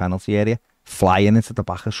from their penalty area, flying into the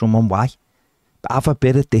back of someone. Why? Have a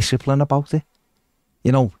bit of discipline about it.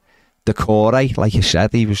 The core, like you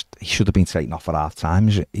said, he should have been taken off at half time.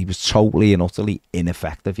 He was totally and utterly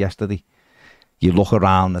ineffective yesterday. You look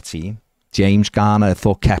around the team, James Garner, I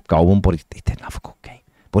thought kept going, but he didn't have a good game.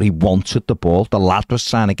 But he wanted the ball. The lad was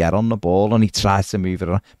trying to get on the ball and he tries to move it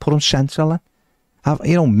around. Put him central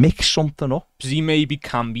in. Mix something up. Because he maybe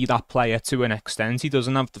can be that player to an extent. He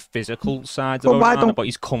doesn't have the physical side of Onana, but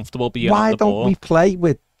he's comfortable being on the ball. Why don't we play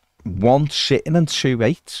with 1 sitting and 2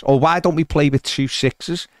 8s? Or why don't we play with 2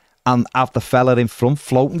 6s and have the fella in front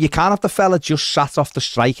floating. You can't have the fella just sat off the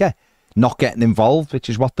striker, not getting involved, which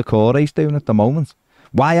is what the Corey's doing at the moment.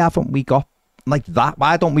 Why haven't we got like that?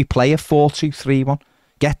 Why don't we play a 4-2-3-1?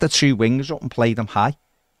 Get the two wingers up and play them high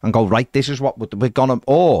and go, right, this is what we're going to...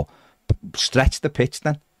 Or stretch the pitch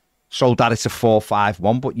then so that it's a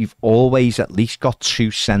 4-5-1, but you've always at least got two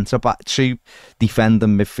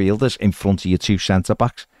defending midfielders in front of your two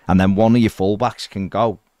centre-backs, and then one of your full-backs can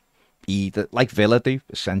go either, like Villa do,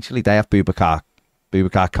 essentially. They have Boubacar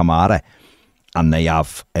Kamara, and they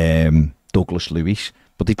have Douglas Luiz,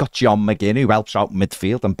 but they've got John McGinn, who helps out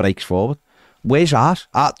midfield and breaks forward. Where's ours?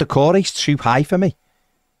 The Corey's too high for me.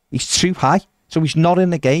 He's too high, so he's not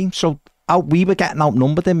in the game. So we were getting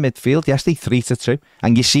outnumbered in midfield yesterday, 3-2,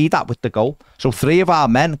 and you see that with the goal. So 3 of our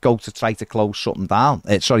men go to try to close something down.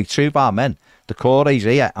 2 of our men, the Corey's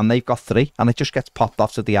here, and they've got 3, and it just gets popped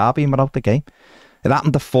off to the RB and we're out the game. It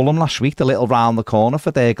happened to Fulham last week, the little round the corner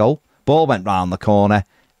for their goal. Ball went round the corner,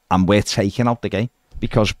 and we're taking out the game.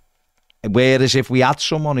 Because whereas if we had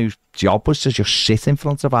someone whose job was to just sit in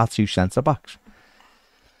front of our 2 centre-backs.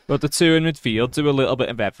 But the 2 in midfield do a little bit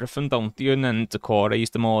of everything, don't they? And then Decore is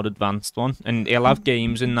the more advanced one. And he'll have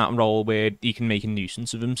games in that role where he can make a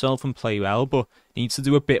nuisance of himself and play well, but he needs to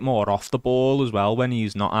do a bit more off the ball as well when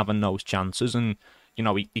he's not having those chances. And, you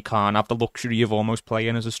know, he can't have the luxury of almost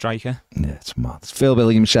playing as a striker. Yeah, it's mad. Phil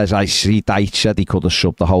Williams says, I see Dyche said he could have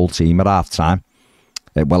subbed the whole team at half-time.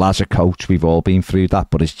 Well, as a coach, we've all been through that,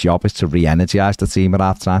 but his job is to re-energise the team at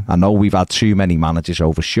half-time. I know we've had too many managers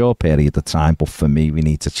over a short period of time, but for me, we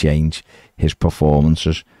need to change his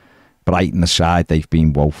performances. Brighton aside, they've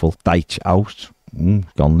been woeful. Dyche out.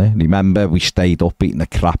 Gone there. Remember, we stayed up beating the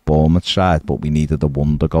crap Bournemouth side, but we needed a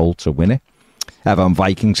wonder goal to win it. Evan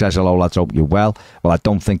Viking says, hello lads, hope you're well. Well, I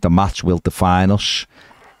don't think the match will define us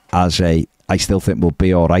I still think we'll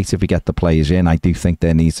be all right if we get the players in. I do think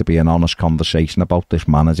there needs to be an honest conversation about this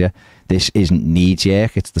manager. This isn't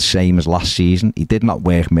knee-jerk. It's the same as last season. He did not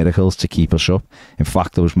work miracles to keep us up. In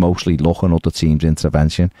fact, it was mostly luck and other teams'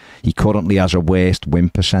 intervention. He currently has a worse win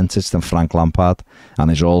percentage than Frank Lampard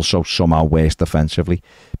and is also somehow worse defensively.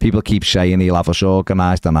 People keep saying he'll have us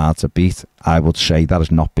organised and hard to beat. I would say that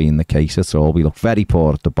has not been the case at all. We look very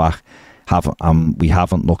poor at the back. We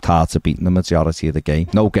haven't looked hard to beat the majority of the game.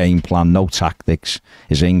 No game plan, no tactics.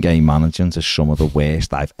 His in-game management is some of the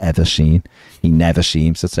worst I've ever seen. He never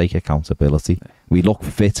seems to take accountability. We look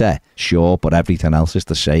fitter, sure, but everything else is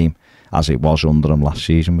the same as it was under him last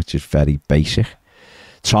season, which is very basic.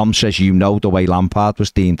 Tom says, you know the way Lampard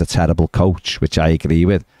was deemed a terrible coach, which I agree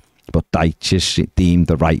with, but Dyche is deemed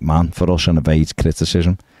the right man for us and evades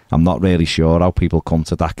criticism. I'm not really sure how people come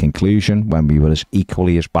to that conclusion when we were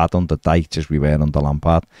equally as bad under Dyche as we were under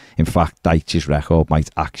Lampard. In fact, Dyche's record might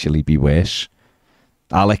actually be worse.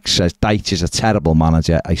 Alex says, Dyche is a terrible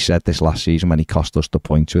manager. I said this last season when he cost us the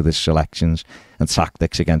points with his selections and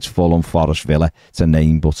tactics against Fulham, Forest, Villa, to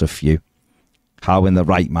name but a few. How in the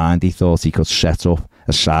right mind he thought he could set up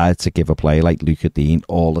a side to give a player like Luca Dean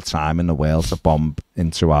all the time in the world to bomb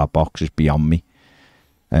into our box is beyond me.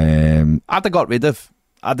 I'd have got rid of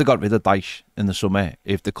Dyche in the summer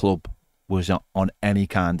if the club was on any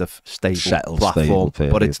kind of stable platform,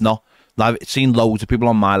 but it's not. I've seen loads of people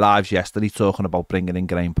on my lives yesterday talking about bringing in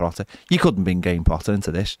Graham Potter. You couldn't bring Graham Potter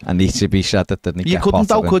into this. And needs to be said that didn't you couldn't,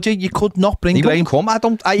 though, could you? You could not bring Graham. Come. I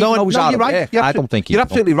don't. You're right. I don't think you're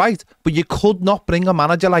absolutely right. But you could not bring a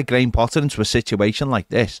manager like Graham Potter into a situation like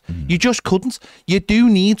this. You just couldn't. You do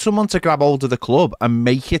need someone to grab hold of the club and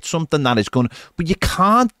make it something that is going. But you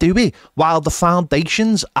can't do it while the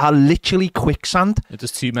foundations are literally quicksand.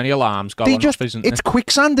 There's too many alarms going off, isn't there? It's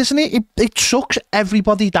quicksand, isn't it? It sucks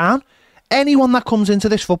everybody down. Anyone that comes into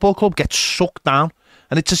this football club gets sucked down,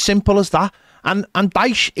 and it's as simple as that. And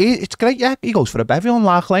Dyche, it's great, yeah. He goes for a bevy on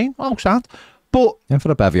Lark Lane. Oh, sad. But in for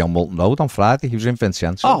a bevy on Walton Road on Friday. He was in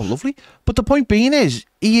Vincenzo. Oh, lovely. But the point being is,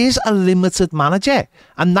 he is a limited manager,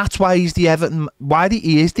 and that's why he's the Everton.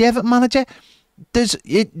 He is the Everton manager.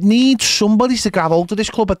 It needs somebody to grab hold of this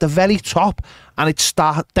club at the very top, and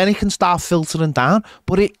then it can start filtering down.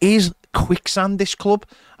 But it is quicksand, this club,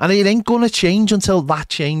 and it ain't going to change until that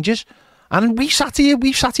changes. And we sat here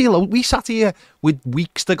with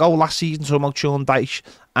weeks to go last season talking about Sean Dyche,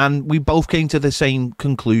 and we both came to the same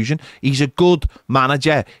conclusion. He's a good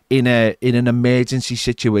manager in an emergency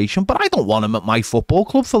situation, but I don't want him at my football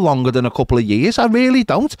club for longer than a couple of years. I really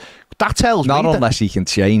don't. That tells me not unless he can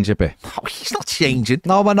change a bit. Oh, he's not changing.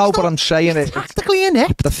 No, I know, but I'm saying it. Practically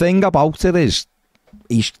inept. The thing about it is,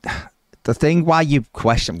 the thing why you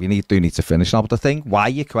question, we do need to finish now, but the thing why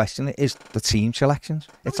you question it is the team selections.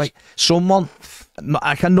 It's like someone,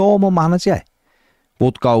 like a normal manager,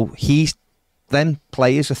 would go, he's them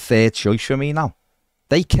players are third choice for me now.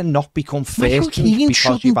 They cannot become first choice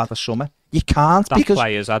because you've had a summer. You can't, that because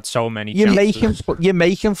players had so many you're chances.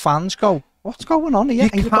 making fans go, what's going on here?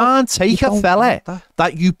 You can't take a fella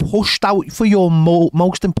that you pushed out for your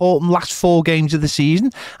most important last 4 games of the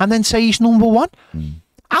season and then say he's number 1.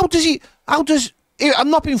 How does I'm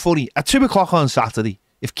not being funny, at 2 o'clock on Saturday,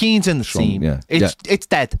 if Keane's in the team, it's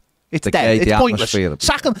dead. It's dead. It's pointless.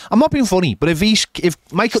 Sack him. I'm not being funny, but if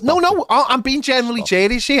Michael... No, I'm being generally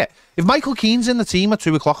serious here. If Michael Keane's in the team at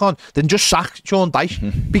 2 o'clock on, then just sack Sean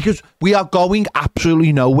Dyche, because we are going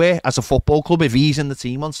absolutely nowhere as a football club if he's in the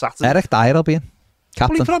team on Saturday. Eric Dyer will be in.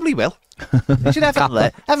 Captain. Well, he probably will. He's an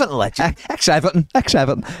Everton legend. Ex-Everton.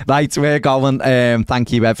 Right, we're going.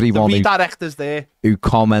 Thank you, everyone. The redirectors there. Who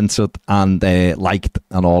commented and liked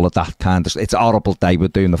and all of that kind of stuff. It's a horrible day. We're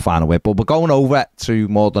doing the final way. But we're going over to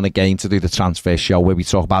More Than a Game to do the transfer show where we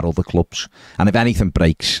talk about other clubs. And if anything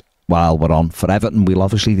breaks while we're on for Everton, we'll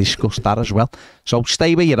obviously discuss that as well. So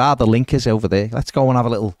stay where you are. The link is over there. Let's go and have a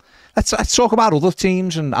little... Let's talk about other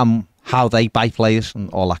teams and how they buy players and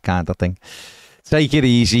all that kind of thing. Take it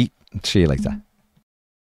easy. See you later.